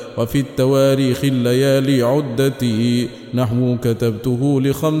 وفي التواريخ الليالي عدتي، نحو كتبته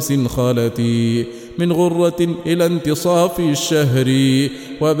ل5 خالتي، من غرة إلى انتصاف الشهر،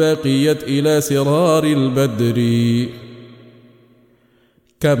 وبقيت إلى سرار البدر.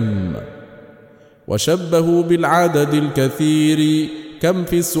 كم. وشبهوا بالعدد الكثير، كم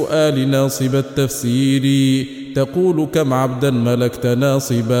في السؤال ناصب التفسير، تقول كم عبدا ملكت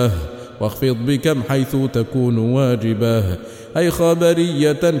ناصبه، واخفض بكم حيث تكون واجبه، أي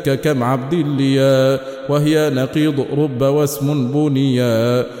خبرية ككم عبد ليا، وهي نقيض رب واسم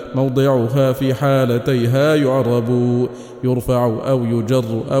بنيا، موضعها في حالتيها يعرب، يرفع أو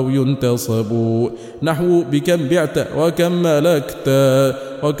يجر أو ينتصب، نحو بكم بعت وكم ملكت،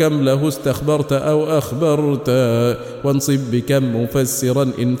 وكم له استخبرت أو أخبرت، وانصب بكم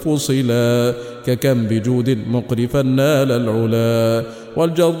مفسرا إن فصلا، ككم بجود مقرفا نال العلا،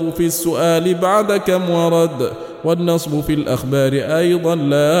 والجر في السؤال بعد كم ورد، والنصب في الأخبار أيضا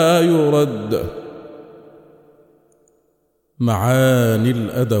لا يرد. معاني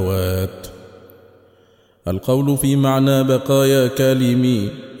الأدوات. القول في معنى بقايا كلمي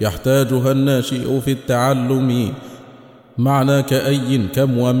يحتاجها الناشئ في التعلم. معنى كأي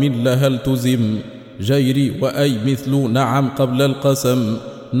كم ومن لها التزم جيري وأي مثل نعم قبل القسم.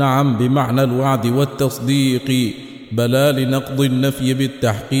 نعم بمعنى الوعد والتصديق بلا لنقض النفي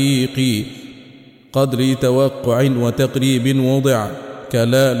بالتحقيق. قدر توقع وتقريب وضع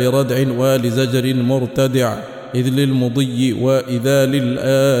كلا لردع ولزجر مرتدع إذ للمضي وإذا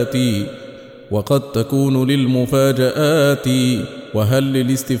للآتي وقد تكون للمفاجآت. وهل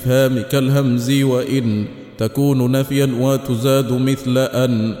للاستفهام كالهمز وإن تكون نفيا وتزاد مثل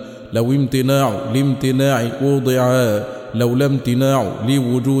أن. لو امتناع لامتناع وضعا لولا امتناع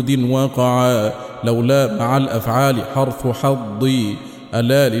لوجود وقعا. لولا مع الأفعال حرف حظ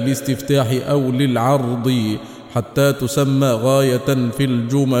ألا للاستفتاح أو للعرض حتى تسمى غاية في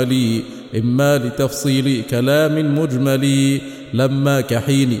الجمل إما لتفصيل كلام مجمل. لما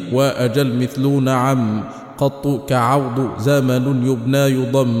كحين وأجل مثل نعم قط كعوض زمن يبنى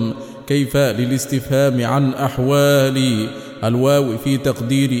يضم. كيف للاستفهام عن أحوال الواو في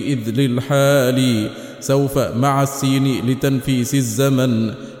تقدير إذ للحال. سوف مع السين لتنفيس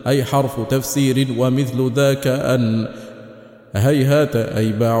الزمن أي حرف تفسير ومثل ذاك أن. هيهات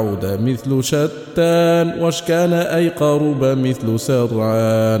أي بعد مثل شتان واشكان أي قرب مثل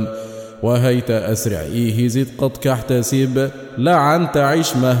سرعان. وهيت أسرع إيه زد قد كاحتسب لعن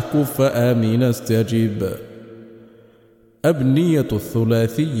تعش مهكف آمين استجب. أبنية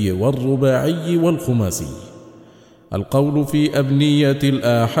الثلاثي والرباعي والخماسي. القول في أبنية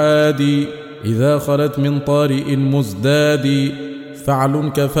الآحاد إذا خلت من طارئ مزداد.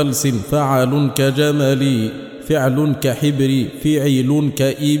 فعل كفلس فعل كجمل فعل كحبر فعل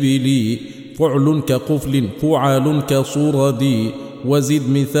كإبل فعل كقفل فعل كصرد. وزد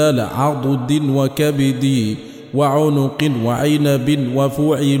مثال عضد وكبد وعنق وعنب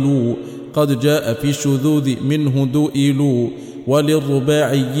وفعل قد جاء في الشذوذ منه دؤل.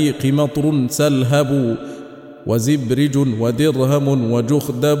 وللرباعي قمطر سلهب وزبرج ودرهم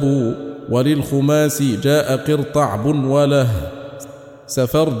وجخدب. وللخماس جاء قرطعب وله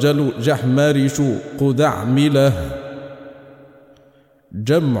سفرجل جحمرش قدعمله.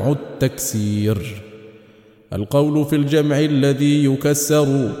 جمع التكسير. القول في الجمع الذي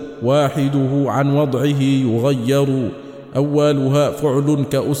يكسر واحده عن وضعه يغير. أولها فعل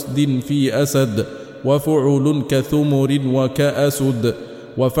كأسد في أسد وفعل كثمر وكأسد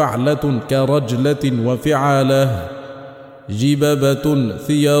وفعلة كرجلة وفعاله. جببة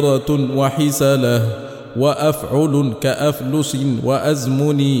ثيرة وحسله وأفعل كأفلس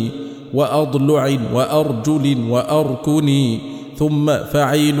وأزمن وأضلع وأرجل وأركن. ثم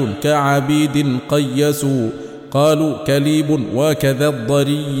فعيل كعبيد قيسوا قالوا كليب وكذا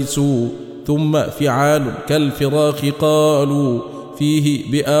الضريس. ثم فعال كالفراخ قالوا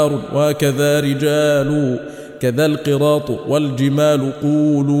فيه بئار وكذا رجال كذا القراط والجمال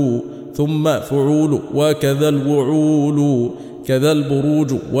قولوا. ثم فعول وكذا الوعول كذا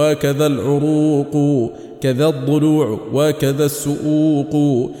البروج وكذا العروق كذا الضلوع وكذا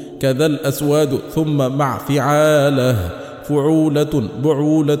السؤوق كذا الأسواد. ثم مع فعاله فعولة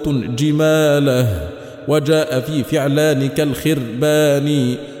بعولة جماله. وجاء في فعلان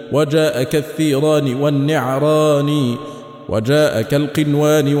كالخربان وجاء كالثيران والنعران وجاء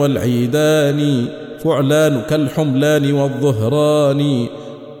كالقنوان والعيدان. فعلان كالحملان والظهران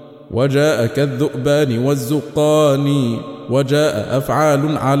وجاء كالذؤبان والزقان. وجاء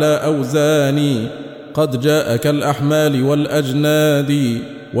أفعال على أوزان قد جاء كالأحمال والأجناد.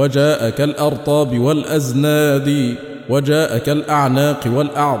 وجاء كالأرطاب والأزناد وجاء كالأعناق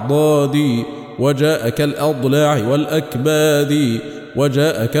والأعضاد. وجاء كالأضلاع والأكباد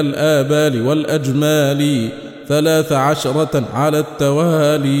وجاء كالآبال والأجمال. 13 على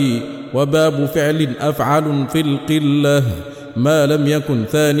التوالي. وباب فعل أفعل في القلة ما لم يكن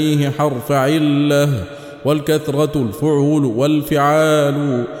ثانيه حرف علة. والكثرة الفعول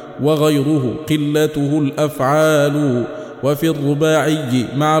والفعال وغيره قلته الأفعال. وفي الرباعي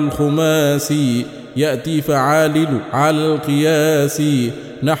مع الخماس يأتي فعالل على القياس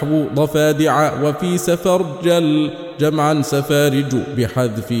نحو ضفادع. وفي سفرجل جمعا سفارج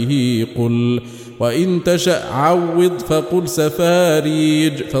بحذفه قل. وإن تشأ عوض فقل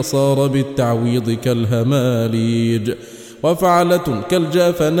سفاريج فصار بالتعويض كالهماليج. وفعلة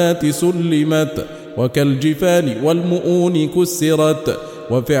كالجافنات سلمت وكالجفان والمؤون كسرت.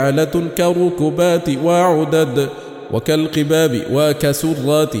 وفعلة كركبات وعدد وكالقباب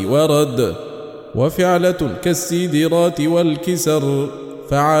وكسرات ورد. وفعلة كالسدرات والكسر.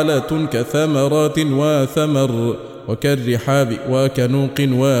 فعلة كثمرات وثمر وكالرحاب وكنوق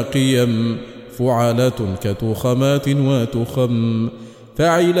وقيم. فعلة كتخمات وتخم.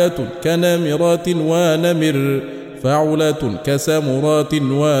 فاعلة كنامرات ونمر، فعلة كسمرات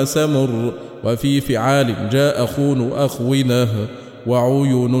وسمر. وفي فعال جاء خون أخونه،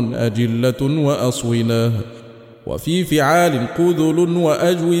 وعيون أجلة وأصونه. وفي فعال قذل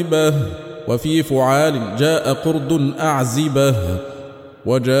وأجوبة، وفي فعال جاء قرد أعزبه،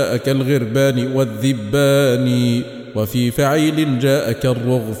 وجاء كالغربان والذبان. وفي فعيل جاء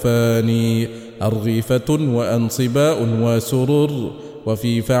كالرغفان، أرغيفة وأنصباء وسرر.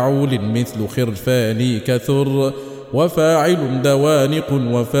 وفي فعول مثل خرفان كثر، وفاعل دوانق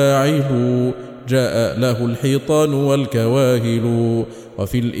وفاعل، جاء له الحيطان والكواهل.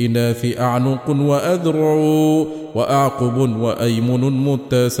 وفي الإناث أعنق وأذرع، وأعقب وأيمن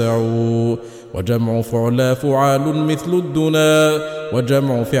متسع. وجمع فعلا فعال مثل الدنا،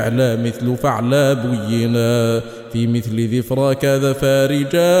 وجمع فعلا مثل فعلا بينا. في مثل ذفرا كذا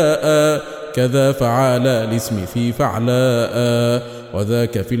فارجاء، كذا فعالا الاسم في فعلاء.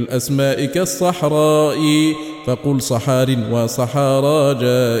 وذاك في الأسماء كالصحراء، فقل صحار وصحارى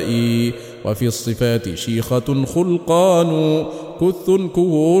جائي. وفي الصفات شيخة خلقان، كث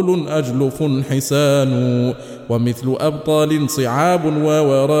كهول أجلف حسان. ومثل أبطال صعاب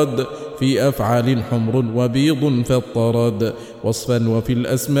وورد، في أفعال حمر وبيض فاضطرد. وصفا وفي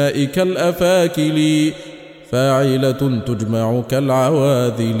الأسماء كالأفاكل، فاعلة تجمع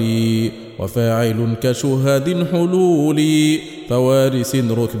كالعواذل. وفاعل كشهاد حلول، فوارس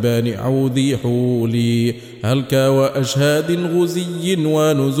ركبان عوذي حولي. هلك وأشهاد غزي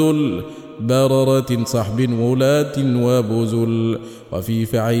ونزل، بررة صحب ولاة وبزل. وفي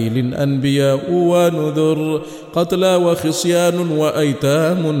فعيل أنبياء ونذر، قتلى وخصيان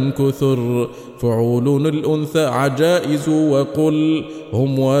وأيتام كثر. فعول الأنثى عجائز وقل،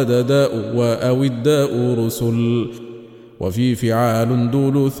 هم ودداء وأوداء رسل. وفي فعال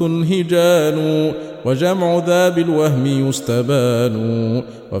دولث هجان، وجمع ذا بالوهم يستبان.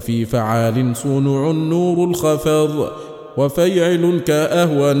 وفي فعال صنع النور الخفض، وفيعل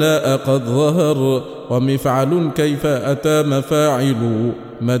كأهوناء قد ظهر. ومفعل كيف أتى مفاعل،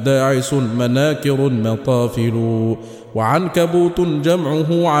 مداعس مناكر مطافل. وعنكبوت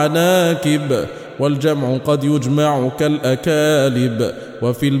جمعه عناكب، والجمع قد يجمع كالأكالب.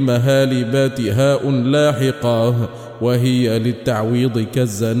 وفي المهالبات هاء لاحقة، وهي للتعويض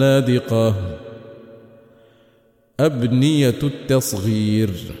كالزنادقة. أبنية التصغير.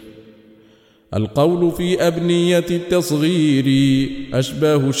 القول في أبنية التصغير،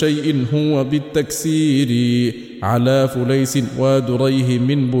 أشباه شيء هو بالتكسير. على فليس ودريه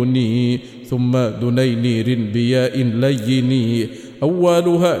من بني، ثم دنينير بياء لين.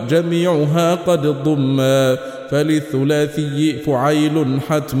 أولها جميعها قد ضما، فللثلاثي فعيل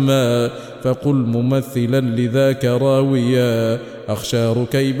حتما. فقل ممثلا لذاك راويا، أخشى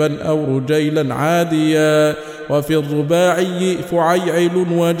ركيبا أو رجيلا عاديا. وفي الرباعي فعيعل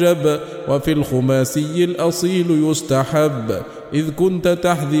وجب، وفي الخماسي الأصيل يستحب. إذ كنت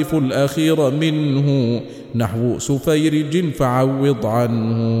تحذف الأخير منه، نحو سفيرج فعوض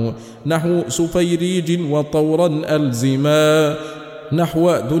عنه. نحو سفيريج وطورا ألزما،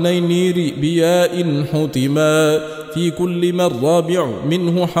 نحو دنينير بياء حتما. في كل ما الرابع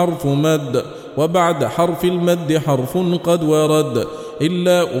منه حرف مد، وبعد حرف المد حرف قد ورد.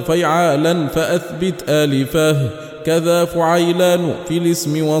 إلا فيعالا فأثبت آلفه، كذا فعيلان في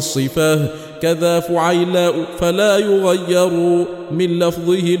الاسم والصفة. كذا فعيلاء فلا يغير، من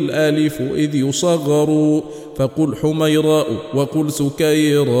لفظه الآلف إذ يصغر. فقل حميراء وقل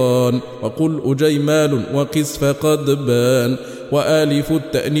سكيران، وقل أجيمال وقس فقد بان. وآلف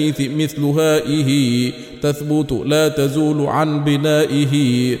التأنيث مثل هائه، تثبت لا تزول عن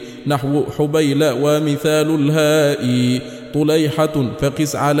بنائه. نحو حبيل ومثال الهاء، طليحة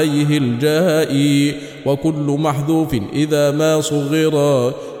فقس عليه الجاء. وكل محذوف إذا ما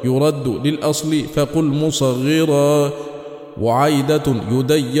صغرا، يرد للأصل فقل مصغرا. وعيدة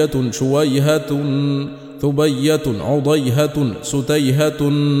يدية شويهة، ثبية عضيهة ستيهة.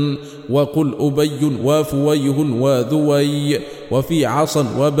 وقل أبي وفويه وذوي. وفي عصا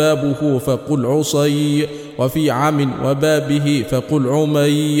وبابه فقل عصي. وفي عم وبابه فقل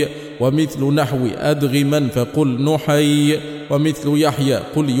عمي. ومثل نحو أدغما فقل نحي. ومثل يحيى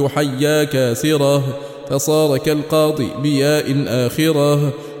قل يحيى كاسره، فصار كالقاضي بياء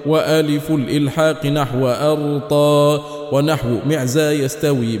آخره. وآلف الإلحاق نحو أرطى، ونحو معزى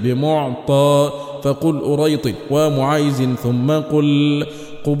يستوي بمعطى. فقل أريط ومعيز ثم قل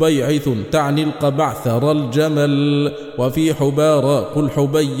قبيعث، تعني القبعثر الجمل. وفي حبارى قل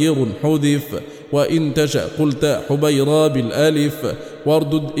حبير حذف، وإن تشأ قلت حبيرا بالألف.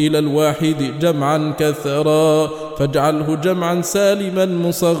 واردد إلى الواحد جمعا كثرا، فاجعله جمعا سالما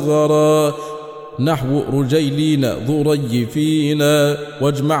مصغرا. نحو رجيلين ذو ريفين،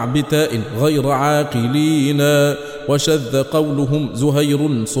 واجمع بتاء غير عاقلين. وشذ قولهم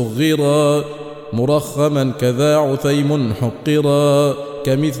زهير صغرا، مرخما كذا عثيم حقرا،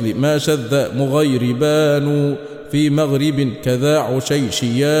 كمثل ما شذ مغيربان، في مغرب كذا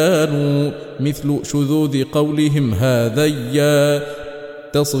عشيشيان، مثل شذوذ قولهم هذيا،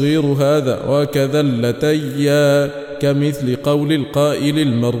 تصغير هذا وكذا اللتيا، كمثل قول القائل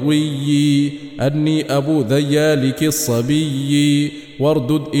المروي أني أبو ذيالك الصبي،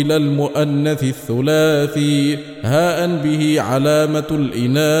 واردد إلى المؤنث الثلاثي هاء به علامة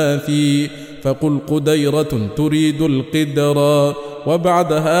الإناث، فقل قديرة تريد القدرا،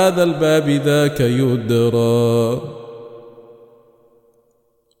 وبعد هذا الباب ذاك يدرى.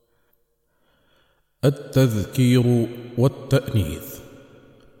 التذكير والتأنيث.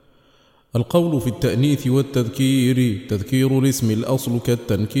 القول في التأنيث والتذكير: تذكير الاسم الأصل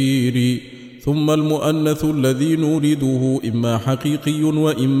كالتنكير، ثم المؤنث الذي نورده إما حقيقي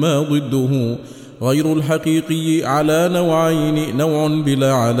وإما ضده. غير الحقيقي على نوعين: نوع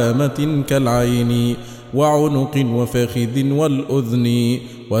بلا علامة كالعين، وعنق وفخذ والأذن،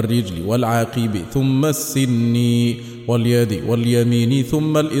 والرجل والعاقب ثم السن، واليد واليمين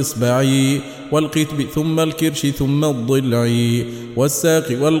ثم الإصبع، والقتب ثم الكرش ثم الضلع،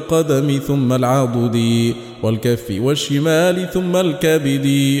 والساق والقدم ثم العضد، والكف والشمال ثم الكبد،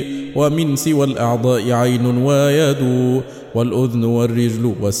 ومن سوى الأعضاء عين ويد، والأذن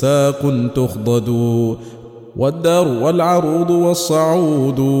والرجل وساق تخضد، والدار والعروض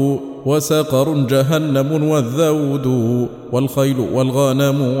والصعود، وسقر جهنم والذود، والخيل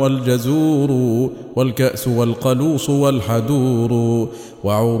والغنم والجزور، والكأس والقلوص والحدور،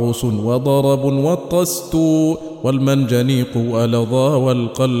 وعرس وضرب والطست، والمنجنيق والظى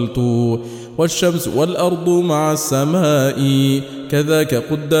والقلت، والشمس والأرض مع السماء، كذاك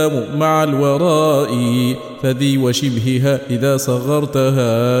قدام مع الوراء، فذي وشبهها إذا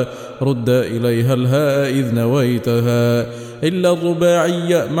صغرتها، رد إليها الهاء إذ نويتها، إلا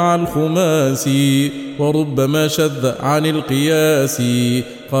الرباعي مع الخماس، وربما شذ عن القياس،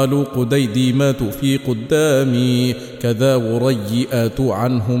 قالوا قديديمات في قدامي، كذا وريئات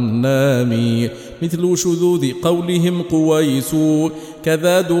عنهم نامي، مثل شذوذ قولهم قويس،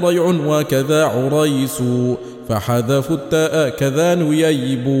 كذا دريع وكذا عريس، فحذفوا التاء كذا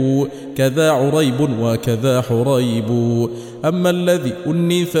نييب، كذا عريب وكذا حريب. أما الذي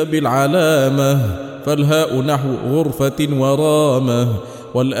أنيث بالعلامة فالهاء نحو غرفة ورامة،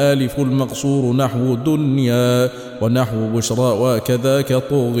 والآلف المقصور نحو دنيا، ونحو بشرى وكذاك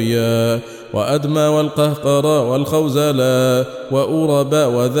طغيا، وأدمى والقهقرى والخوزلا، وأربا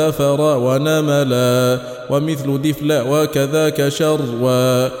وذفر ونملا، ومثل دفلا وكذاك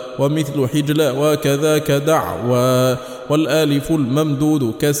شروا، ومثل حجلا وكذاك دعوا، والآلف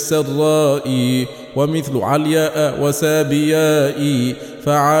الممدود كالسراء، ومثل علياء وسابياء،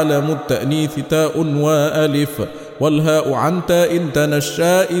 فعالم التأنيث تاء وألف، والهاء عن تاء تنشى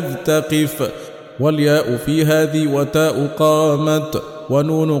إذ تقف، والياء في هذه وتاء قامت،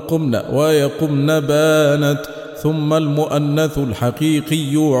 ونون قمن ويقمن بانت. ثم المؤنث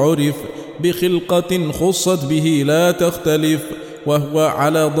الحقيقي عرف، بخلقة خصت به لا تختلف، وهو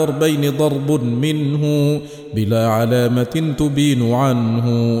على ضربين ضرب منه، بلا علامة تبين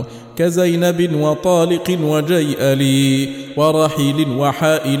عنه، كزينب وطالق وجيئل، ورحيل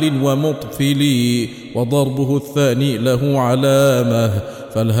وحائل ومطفل، وضربه الثاني له علامة،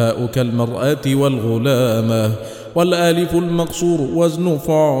 فالهاء كالمرأة والغلامة. والآلف المقصور وزن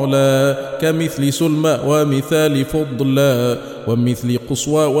فعلا، كمثل سلمى ومثال فضلا، ومثل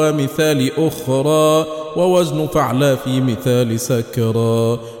قصوى ومثال أخرى، ووزن فعلا في مثال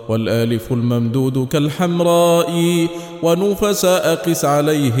سكرا. والآلف الممدود كالحمراء، ونفساء قس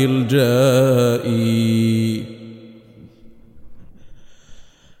عليه الجائي.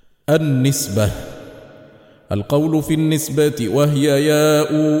 النسبة. القول في النسبة وهي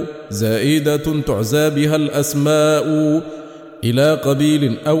ياء زائدة تعزى بها الأسماء، إلى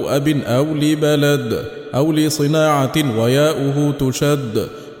قبيل أو أب أو لبلد أو لصناعة، وياؤه تشد،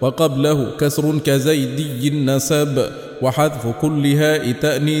 وقبله كسر كزيدي النسب، وحذف كل هاء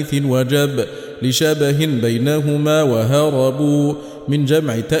تأنيث وجب، لشبه بينهما وهربوا، من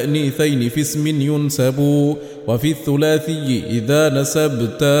جمع تأنيثين في اسم ينسب. وفي الثلاثي إذا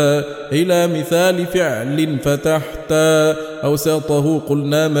نسبت إلى مثال فعل فتحت، أوسطه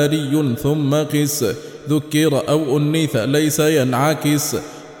قلنا مري ثم قس، ذكر أو أنيث ليس ينعكس،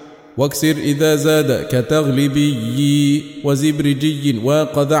 واكسر إذا زاد كتغلبي، وزبرجي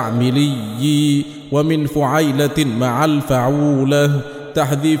وقذعملي، ومن فعيلة مع الفعولة،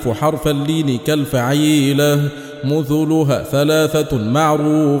 تحذيف حرف اللين كالفعيلة، مثلها ثلاثة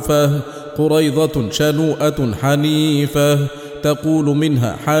معروفة، قريضة شنوءة حنيفة تقول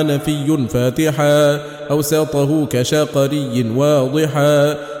منها حنفي فاتحا أوساطه كشاقري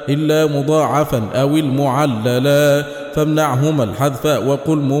واضحا إلا مضاعفا أو المعللا فامنعهما الحذف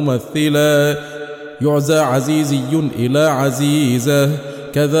وقل ممثلا يعزى عزيزي إلى عزيزة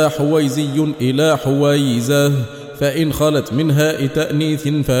كذا حويزي إلى حويزة فإن خلت من هاء تأنيث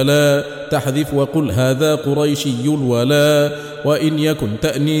فلا تحذف وقل هذا قريشي الولا وإن يكن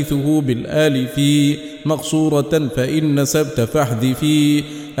تأنيثه بالآلف مقصورة فإن نسبت فاحذفي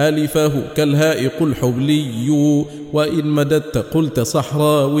آلفه كالهاء قل حبلي وإن مددت قلت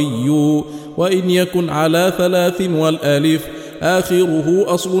صحراوي وإن يكن على 3 والآلف آخره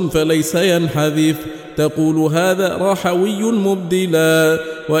أصل فليس ينحذف تقول هذا راحوي مبدلا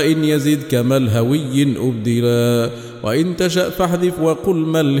وإن يزد كملهوي أبدلا وإن تشأ فاحذف وقل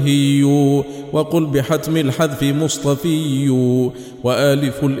ملهي وقل بحتم الحذف مصطفي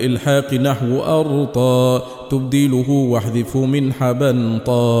وآلف الإلحاق نحو أرطى تبديله واحذف من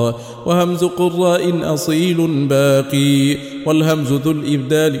حبنطا وهمز قراء أصيل باقي والهمز ذو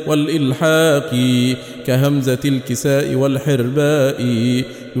الإبدال والإلحاق كهمزة الكساء والحرباء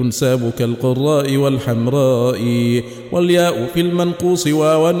ينساب كالقراء والحمراء والياء في المنقوص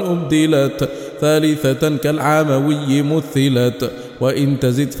واوا أبدلت ثالثة كالعاموي مثلت وإن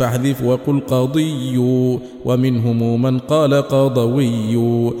تزد فاحذف وقل قاضي ومنهم من قال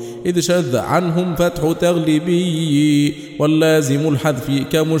قاضوي إذ شذ عنهم فتح تغلبي واللازم الحذف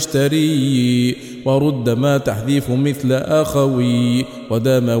كمشتري ورد ما تحذيف مثل أخوي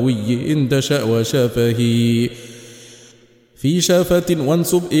وداموي إن تشأ وشفهي في شافة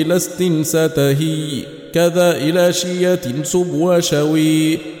وانسب إلى استنسته كذا إلى شية سب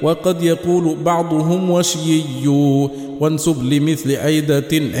وشوي وقد يقول بعضهم وشيي وانسب لمثل عيدة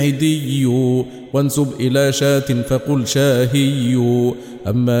عيدي وانسب إلى شاة فقل شاهي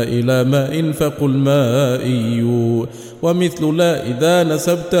أما إلى ماء فقل مائي ومثل لا إذا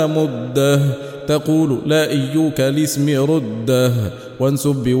نسبت مده تقول لا إيوك لاسم رده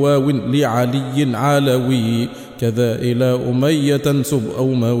وانسب بواو لعلي علوي كذا إلى أمية سب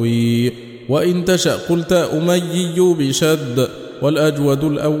أوموي وإن تشأ قلت أميي بشد والأجود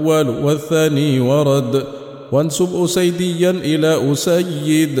الأول والثاني ورد وانسب أسيديا إلى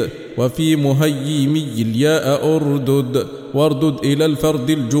أسيد وفي مهيمي الياء أردد واردد إلى الفرد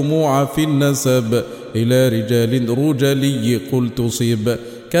الجموع في النسب إلى رجال رجلي قلت صب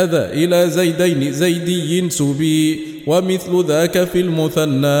كذا إلى زيدين زيدي سبي ومثل ذاك في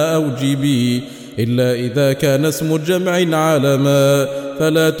المثنى أوجبي إلا إذا كان اسم الجمع علما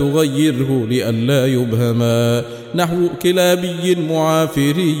فلا تغيره لئلا يبهما نحو كلابي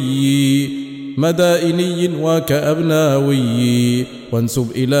معافري مدائني وكأبناوي وانسب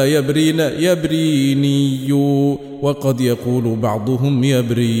إلى يبرين يبريني وقد يقول بعضهم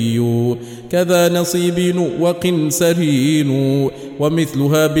يبري كذا نصيبين وقنسرين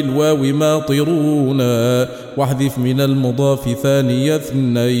ومثلها بالواو ماطرون واحذف من المضاف ثاني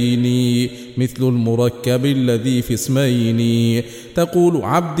اثنين مثل المركب الذي في اسمين تقول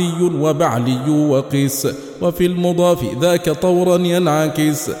عبدي وبعلي وقس وفي المضاف ذاك طورا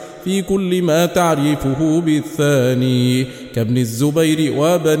ينعكس في كل ما تعرفه بالثاني كابن الزبير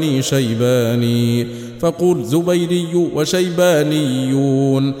وبني شيباني فقل زبيري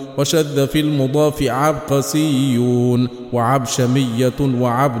وشيبانيون وشذ في المضاف عبقسيون وعبشمية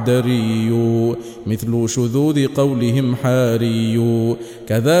وعبدري مثل شذوذ قولهم حاري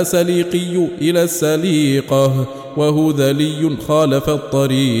كذا سليقي إلى السليقة وهذلي خالف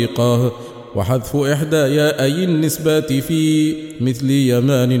الطريقة وحذف إحدى ياءي النسبات في مثل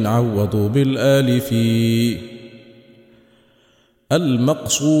يمان عوضوا بالآلف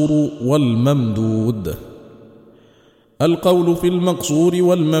المقصور والممدود القول في المقصور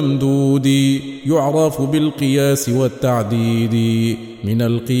والممدود يعرف بالقياس والتعديد من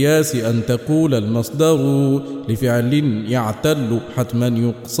القياس أن تقول المصدر لفعل يعتل حتما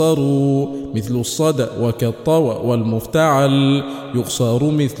يقصر مثل الصدى وكالطوى والمفتعل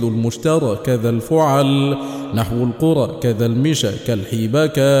يقصر مثل المشترى كذا الفعل نحو القرى كذا المشى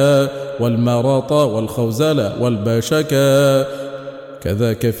كالحيبكا والمراطى والخوزل والباشكا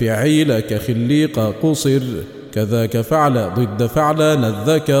كذاك فعيل كخليق قصر كذاك فعل ضد فعلان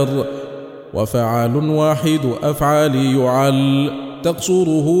الذكر وفعال واحد أفعال يعل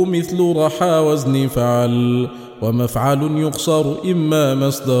تقصره مثل رحى وزن فعل ومفعل يقصر إما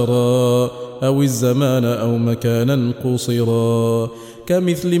مصدرا أو الزمان أو مكانا قصرا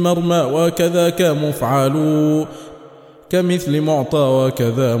كمثل مرمى وكذاك مفعل كمثل معطى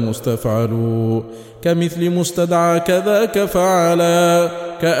وكذا مستفعل كمثل مستدعى كذاك فعلا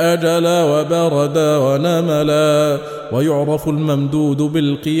كأجلا وبردا ونملا. ويعرف الممدود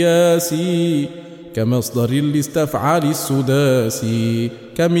بالقياس كمصدر لاستفعال السداسي،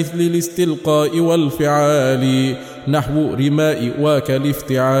 كمثل الاستلقاء والفعال نحو رماء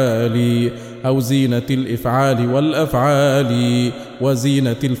وكالافتعال، أو زينة الإفعال والأفعال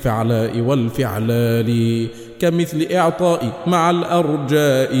وزينة الفعلاء والفعلال، كمثل إعطاء مع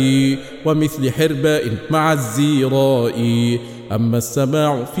الأرجاء ومثل حرباء مع الزيراء. أما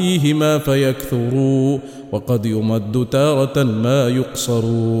السماع فيهما فيكثر وقد يمد تارة ما يقصر،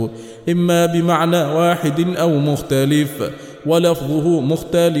 إما بمعنى واحد أو مختلف ولفظه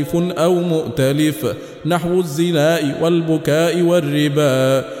مختلف أو مؤتلف، نحو الزناء والبكاء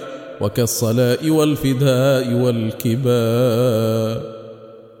والربا وكالصلاء والفداء والكباء.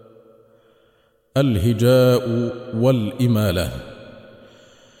 الهجاء والإمالة.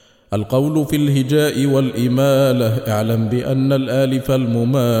 القول في الهجاء والإمالة: اعلم بأن الآلف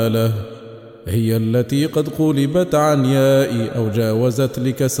الممالة هي التي قد قلبت عن ياء أو جاوزت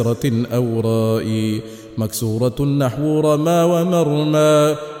لكسرة أو راء، مكسورة نحو رمى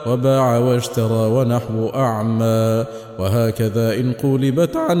ومرمى وباع واشترى ونحو أعمى. وهكذا إن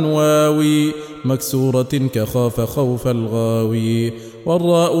قلبت عن واوي مكسورة كخاف خوف الغاوي.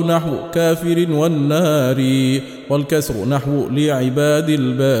 والراء نحو كافر والنار، والكسر نحو لعباد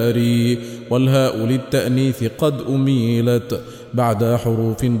الباري. والهاء للتأنيث قد أميلت بعد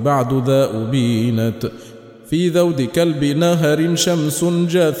حروف بعد ذا أبينت. في ذود كلب نهر شمس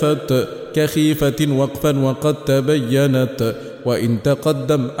جاثت كخيفة وقفا وقد تبينت. وإن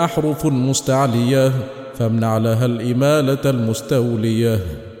تقدم أحرف مستعلية فامنع لها الإمالة المستولية.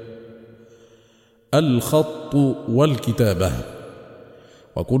 الخط والكتابة.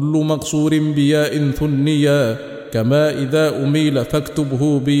 وكل مقصور بياء ثنيا كما إذا أميل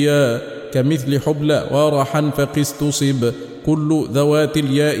فاكتبه بيا، كمثل حبلى ورحا فقس تصب كل ذوات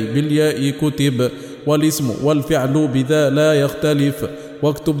الياء بالياء كتب. والاسم والفعل بذا لا يختلف،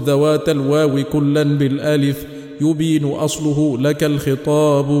 واكتب ذوات الواو كلا بالألف. يبين أصله لك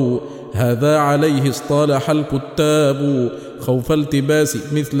الخطاب هذا عليه اصطلح الكتاب، خوف التباس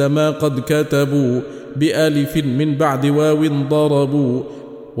مثل ما قد كتبوا بألف من بعد واو ضربوا.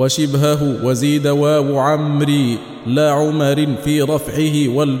 وشبهه وزيد واو عمري لا عمر في رفعه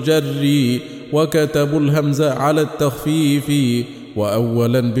والجر، وكتبوا الهمزة على التخفيف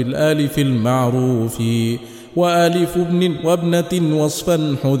وأولا بالآلف المعروف. وآلف ابن وابنة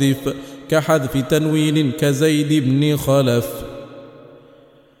وصفا حذف كحذف تنوين كزيد بن خلف.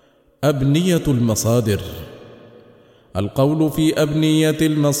 أبنية المصادر. القول في أبنية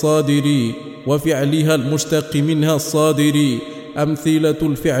المصادر وفعلها المشتق منها الصادر: أمثلة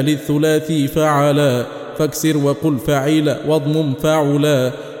الفعل الثلاثي فعلا فاكسر وقل فعيل واضمم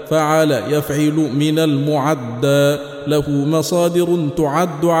فعلا. فعل يفعل من المعدى له مصادر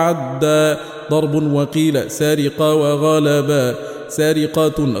تعد عدا، ضرب وقيل سارقا وغلبا،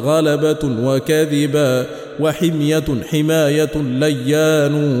 سارقة غلبة وكذبا. وحمية حماية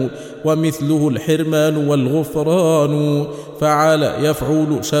ليان ومثله الحرمان والغفران. فعل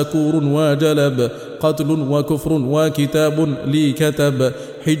يفعل شكور وجلب، قتل وكفر وكتاب لي كتب.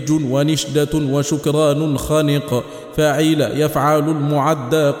 حج ونشدة وشكران خنق، فعيل يفعل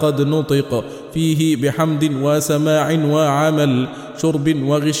المعدى قد نطق فيه بحمد وسماع وعمل. شرب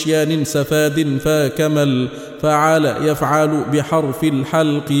وغشيان سفاد فكمل. فعل يفعل بحرف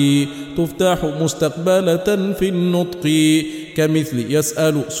الحلق تفتح مستقبلة في النطق، كمثل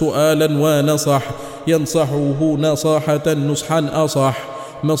يسأل سؤالا ونصح ينصحه نصاحة نصحا أصح.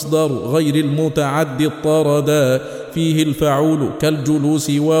 مصدر غير المتعدي الطردا فيه الفعول كالجلوس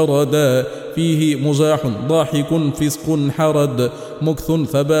وردا. فيه مزاح ضاحك فسق حرد، مكث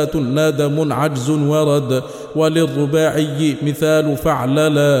ثبات نادم عجز ورد. وللرباعي مثال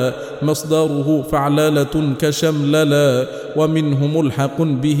فعللا مصدره فعللة كشمللا. ومنه ملحق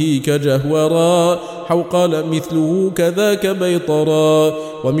به كجهورا حوقال مثله كذاك بيطرا.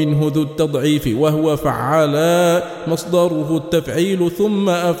 ومنه ذو التضعيف وهو فعلا مصدره التفعيل ثم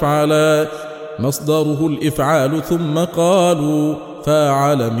أفعلا، مصدره الإفعال ثم قالوا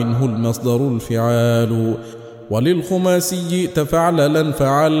فاعل منه المصدر الفعال. وللخماسي تفعللا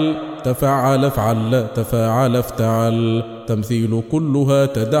فعل تفعل افعل تفاعل افتعل. تمثيل كلها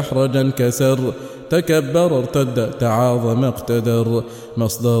تدحرجا كسر تكبر ارتد تعاظم اقتدر.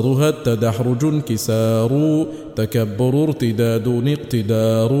 مصدرها التدحرج انكسار تكبر ارتداد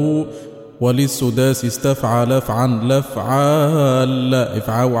اقتدار. وللسداس استفعل افعل افعال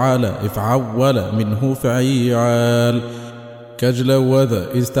افعول افعول منه فعيعال. كجلوذ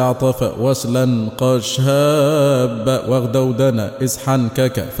استعطف وسلا قشهاب واغدودن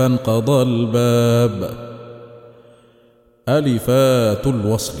اسحنكك فانقضى الباب. آلفات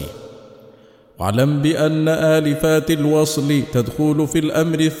الوصل. واعلم بأن آلفات الوصل تدخل في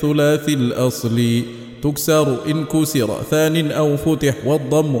الأمر الثلاثي الأصلي، تكسر إن كسر ثان أو فتح،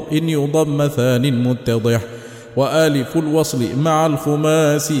 والضم إن يضم ثان متضح. وآلف الوصل مع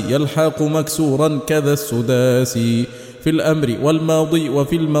الخماس يلحق مكسورا كذا السداسي، في الأمر والماضي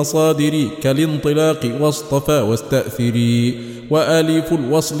وفي المصادر كالانطلاق واصطفى واستأثري. وآلف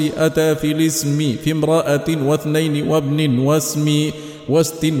الوصل أتى في الاسم في امرأة واثنين وابن واسم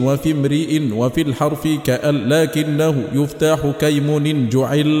واست وفي امرئ، وفي الحرف كأل لكنه يفتح كيمون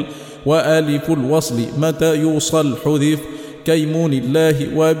جعل. وآلف الوصل متى يوصل حذف كيمون الله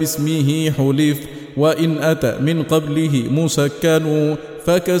وباسمه حلف، وإن أتى من قبله مسكن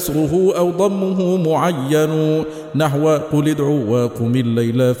فكسره أو ضمه معين، نحو قل ادعوا وقم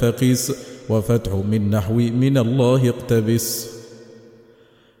الليل فقس، وفتح من نحو من الله اقتبس.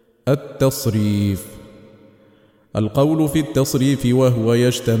 التصريف. القول في التصريف وهو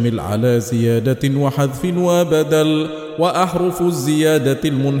يشتمل على زيادة وحذف وبدل، وأحرف الزيادة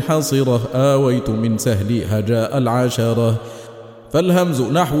المنحصرة آويت من سهل هجاء العشرة، فالهمز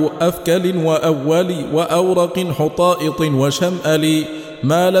نحو أفكل وأول وأورق حطائط وشمأل،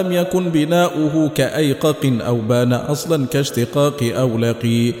 ما لم يكن بناؤه كأيقق أو بان أصلا كاشتقاق أو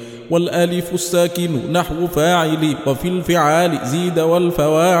لقي. والألف الساكن نحو فاعل، وفي الفعال زيد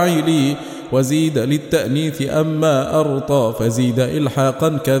والفواعل، وزيد للتأنيث أما أرطى فزيد إلحاقا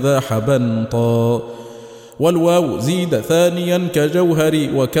كذا حبنطا. والواو زيد ثانيا كجوهر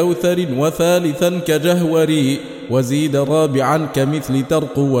وكوثر، وثالثا كجهور، وزيد رابعا كمثل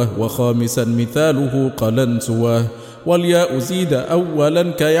ترقوه، وخامسا مثاله قلنسوه. والياء زيد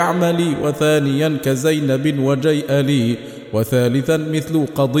أولا كيعمل، وثانيا كزينب وجيئل، وثالثا مثل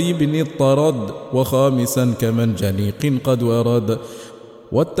قضيب اضطرد، وخامسا كمنجنيق قد ورد.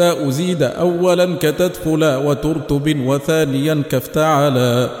 والتاء زيد أولا كتدخل وترتب، وثانيا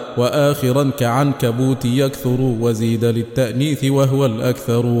كافتعلا، وآخرا كعنكبوت يكثر، وزيد للتأنيث وهو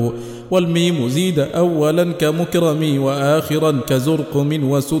الأكثر. والميم زيد أولا كمكرم، وآخرا كزرقم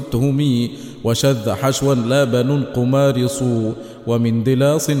وستهم، وشذ حشوا لابن قمارص، ومن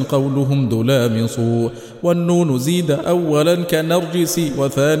دلاص قولهم دلامص. والنون زيد أولا كنرجس،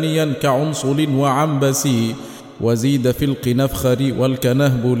 وثانيا كعنصل وعنبس، وزيد في القنفخر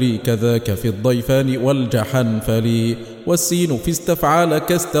والكنهبل، كذاك في الضيفان والجحنفل. والسين في استفعال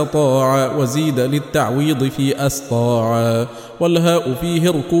كاستطاع، وزيد للتعويض في أسطاع. والهاء في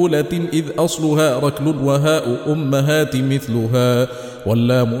هركولة إذ أصلها ركل، وهاء أمهات مثلها.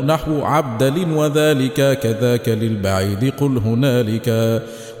 واللام نحو عبدل وذلك، كذاك للبعيد قل هنالك.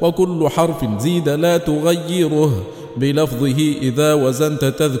 وكل حرف زيد لا تغيره بلفظه إذا وزنت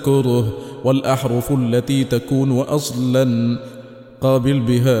تذكره، والأحرف التي تكون أصلا قابل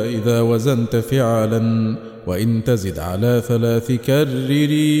بها إذا وزنت فعلا. وإن تزد على 3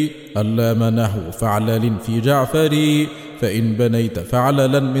 كرري، اللام نحو فعلل في جعفر، فإن بنيت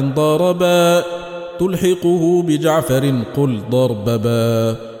فعللا من ضاربا تلحقه بجعفر قل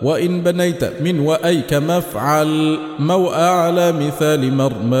ضرببا. وإن بنيت من وأي كمفعل أعلى مثال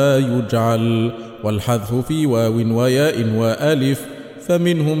مرمى يجعل. والحذف في واو وياء وألف،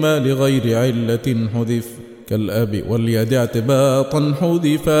 فمنهما لغير علة حذف، كالأب واليد اعتباطا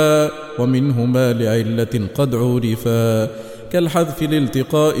حذفا، ومنهما لعلة قد عرفا، كالحذف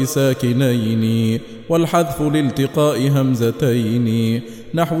لالتقاء ساكنين، والحذف لالتقاء همزتين،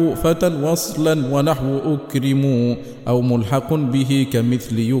 نحو فتى وصلا ونحو أكرم، أو ملحق به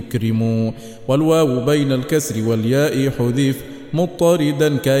كمثل يكرم. والواو بين الكسر والياء حذف،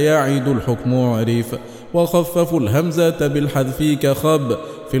 مضطردا كيعد الحكم عرف. وخففوا الهمزة بالحذف كخب،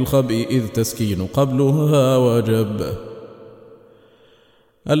 في الخبء إذ تسكين قبلها وجب.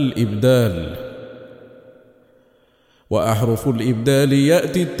 الإبدال. وأحرف الإبدال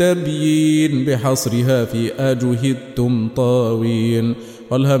يأتي التبيين بحصرها في أجه التمطاوين.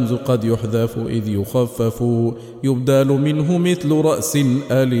 والهمز قد يحذف إذ يخفف، يبدال منه مثل رأس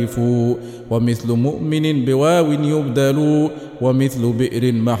ألف، ومثل مؤمن بواو يبدل، ومثل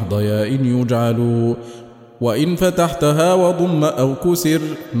بئر محض ياء يجعل. وإن فتحتها وضم أو كسر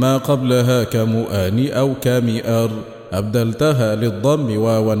ما قبلها كمؤان أو كمئر، أبدلتها للضم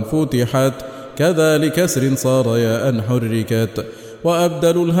واوا فتحت، كذا لكسر صار ياء حركت.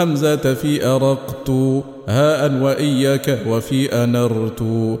 وأبدل الهمزة في أرقت هاء وإياك وفي أنرت.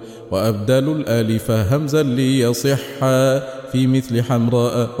 وأبدل الألف همزا ليصح في مثل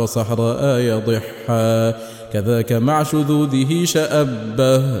حمراء وصحراء يضحا، كذاك مع شذوذه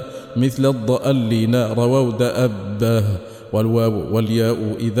شأبه مثل الضألين رووا دأبه. والواو والياء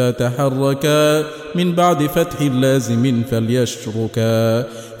إذا تحركا من بعد فتح لازم فليشركا،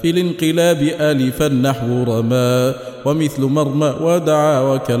 في الانقلاب آلفا نحو رما ومثل مرمى ودعا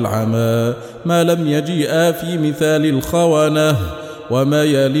وكالعمى ما لم يجيء في مثال الخونة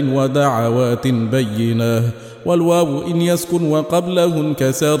وميال ودعوات بينة والواو إن يسكن وقبله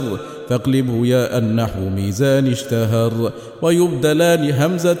انكسر فاقلبه ياء النحو ميزان اشتهر ويبدلان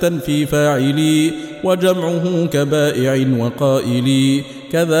همزة في فاعلي وجمعه كبائع وقائلي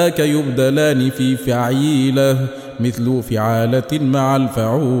كذاك يبدلان في فعيله مثل فعالة مع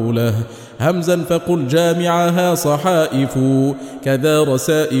الفعولة همزا فقل جامعها صحائف كذا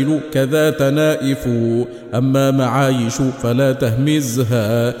رسائل كذا تنائف أما معايش فلا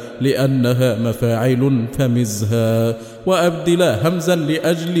تهمزها لأنها مفاعل فمزها وأبدلا همزا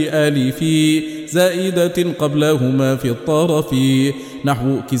لأجل آلفي زائدة قبلهما في الطرف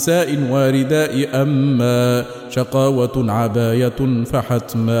نحو كساء وارداء أما شقاوة عباية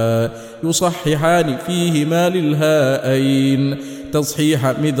فحتما يصححان فيهما للهاءين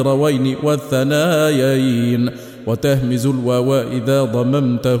تصحيح مدروين والثنايين وتهمز الواو إذا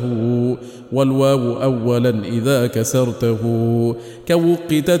ضممته والواو أولا إذا كسرته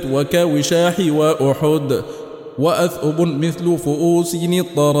كوقتت وكوشاح وأحد وأثؤب مثل فؤوس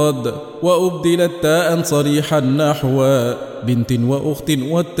الطرد وأبدلت تاء صريحا نحو بنت وأخت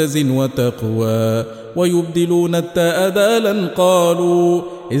واتزن وتقوى ويبدلون التاء دالا قالوا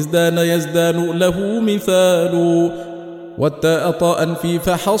ازدان يزدان له مثال والتاء طاء في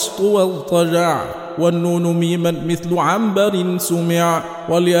فحصت واضطجع والنون ميما مثل عنبر سمع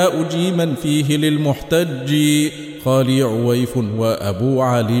والياء جيما فيه للمحتج خالي عويف وأبو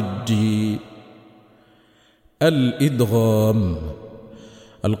علج. الإدغام.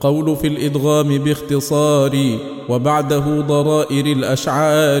 القول في الإدغام باختصار وبعده ضرائر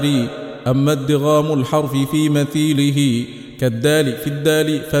الأشعار أما ادغام الحرف في مثيله كالدال في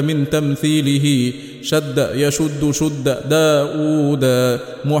الدال فمن تمثيله شد يشد شد داودا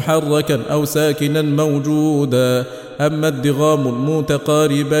محركا أو ساكنا موجودا أما ادغام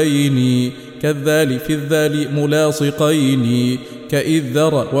المتقاربين كالذال في الذال ملاصقين كإذ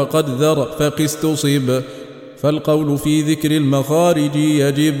ذر وقد ذر فقس تصب فالقول في ذكر المخارج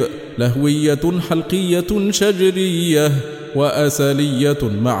يجب لهوية حلقية شجرية وأسلية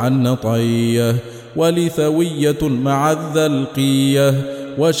مع النطعية ولثوية مع الذلقية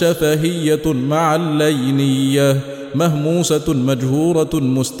وشفهية مع اللينية مهموسة مجهورة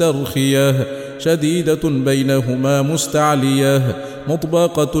مسترخية شديدة بينهما مستعلية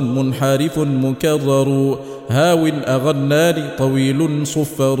مطبقة منحرف مكرر هاو أغنان طويل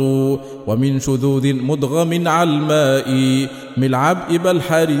صفر ومن شذوذ مدغم علماء ملعب إبا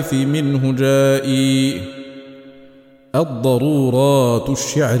الحارث منه جائي. الضرورات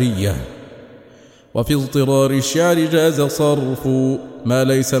الشعرية. وفي اضطرار الشعر جاز صرف ما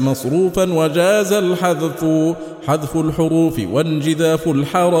ليس مصروفا وجاز الحذف حذف الحروف وانجذاف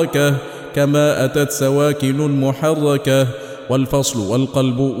الحركة كما أتت سواكن محركة والفصل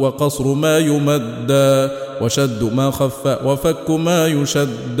والقلب وقصر ما يمدى وشد ما خف وفك ما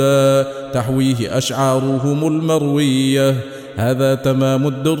يشدى تحويه أشعارهم المروية هذا تمام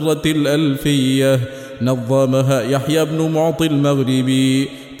الدرة الألفية نظمها يحيى بن معطي المغربي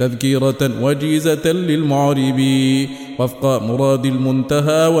تذكيرة وجيزة للمعربي وفق مراد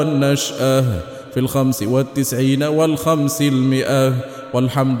المنتهى والنشأة في 95 و500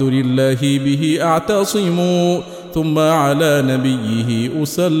 والحمد لله به أعتصم ثم على نبيه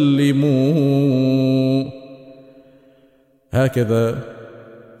أسلم. هكذا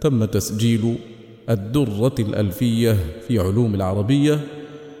تم تسجيل الدرة الألفية في علوم العربية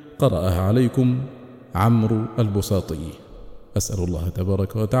قرأها عليكم عمرو البساطي. أسأل الله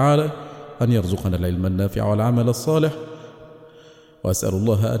تبارك وتعالى أن يرزقنا العلم النافع والعمل الصالح وأسأل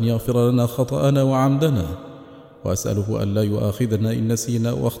الله أن يغفر لنا خطأنا وعمدنا وأسأله أن لا يؤاخذنا إن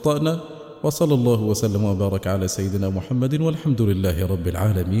نسينا وأخطأنا وصلى الله وسلم وبارك على سيدنا محمد والحمد لله رب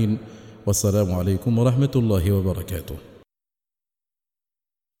العالمين والسلام عليكم ورحمة الله وبركاته.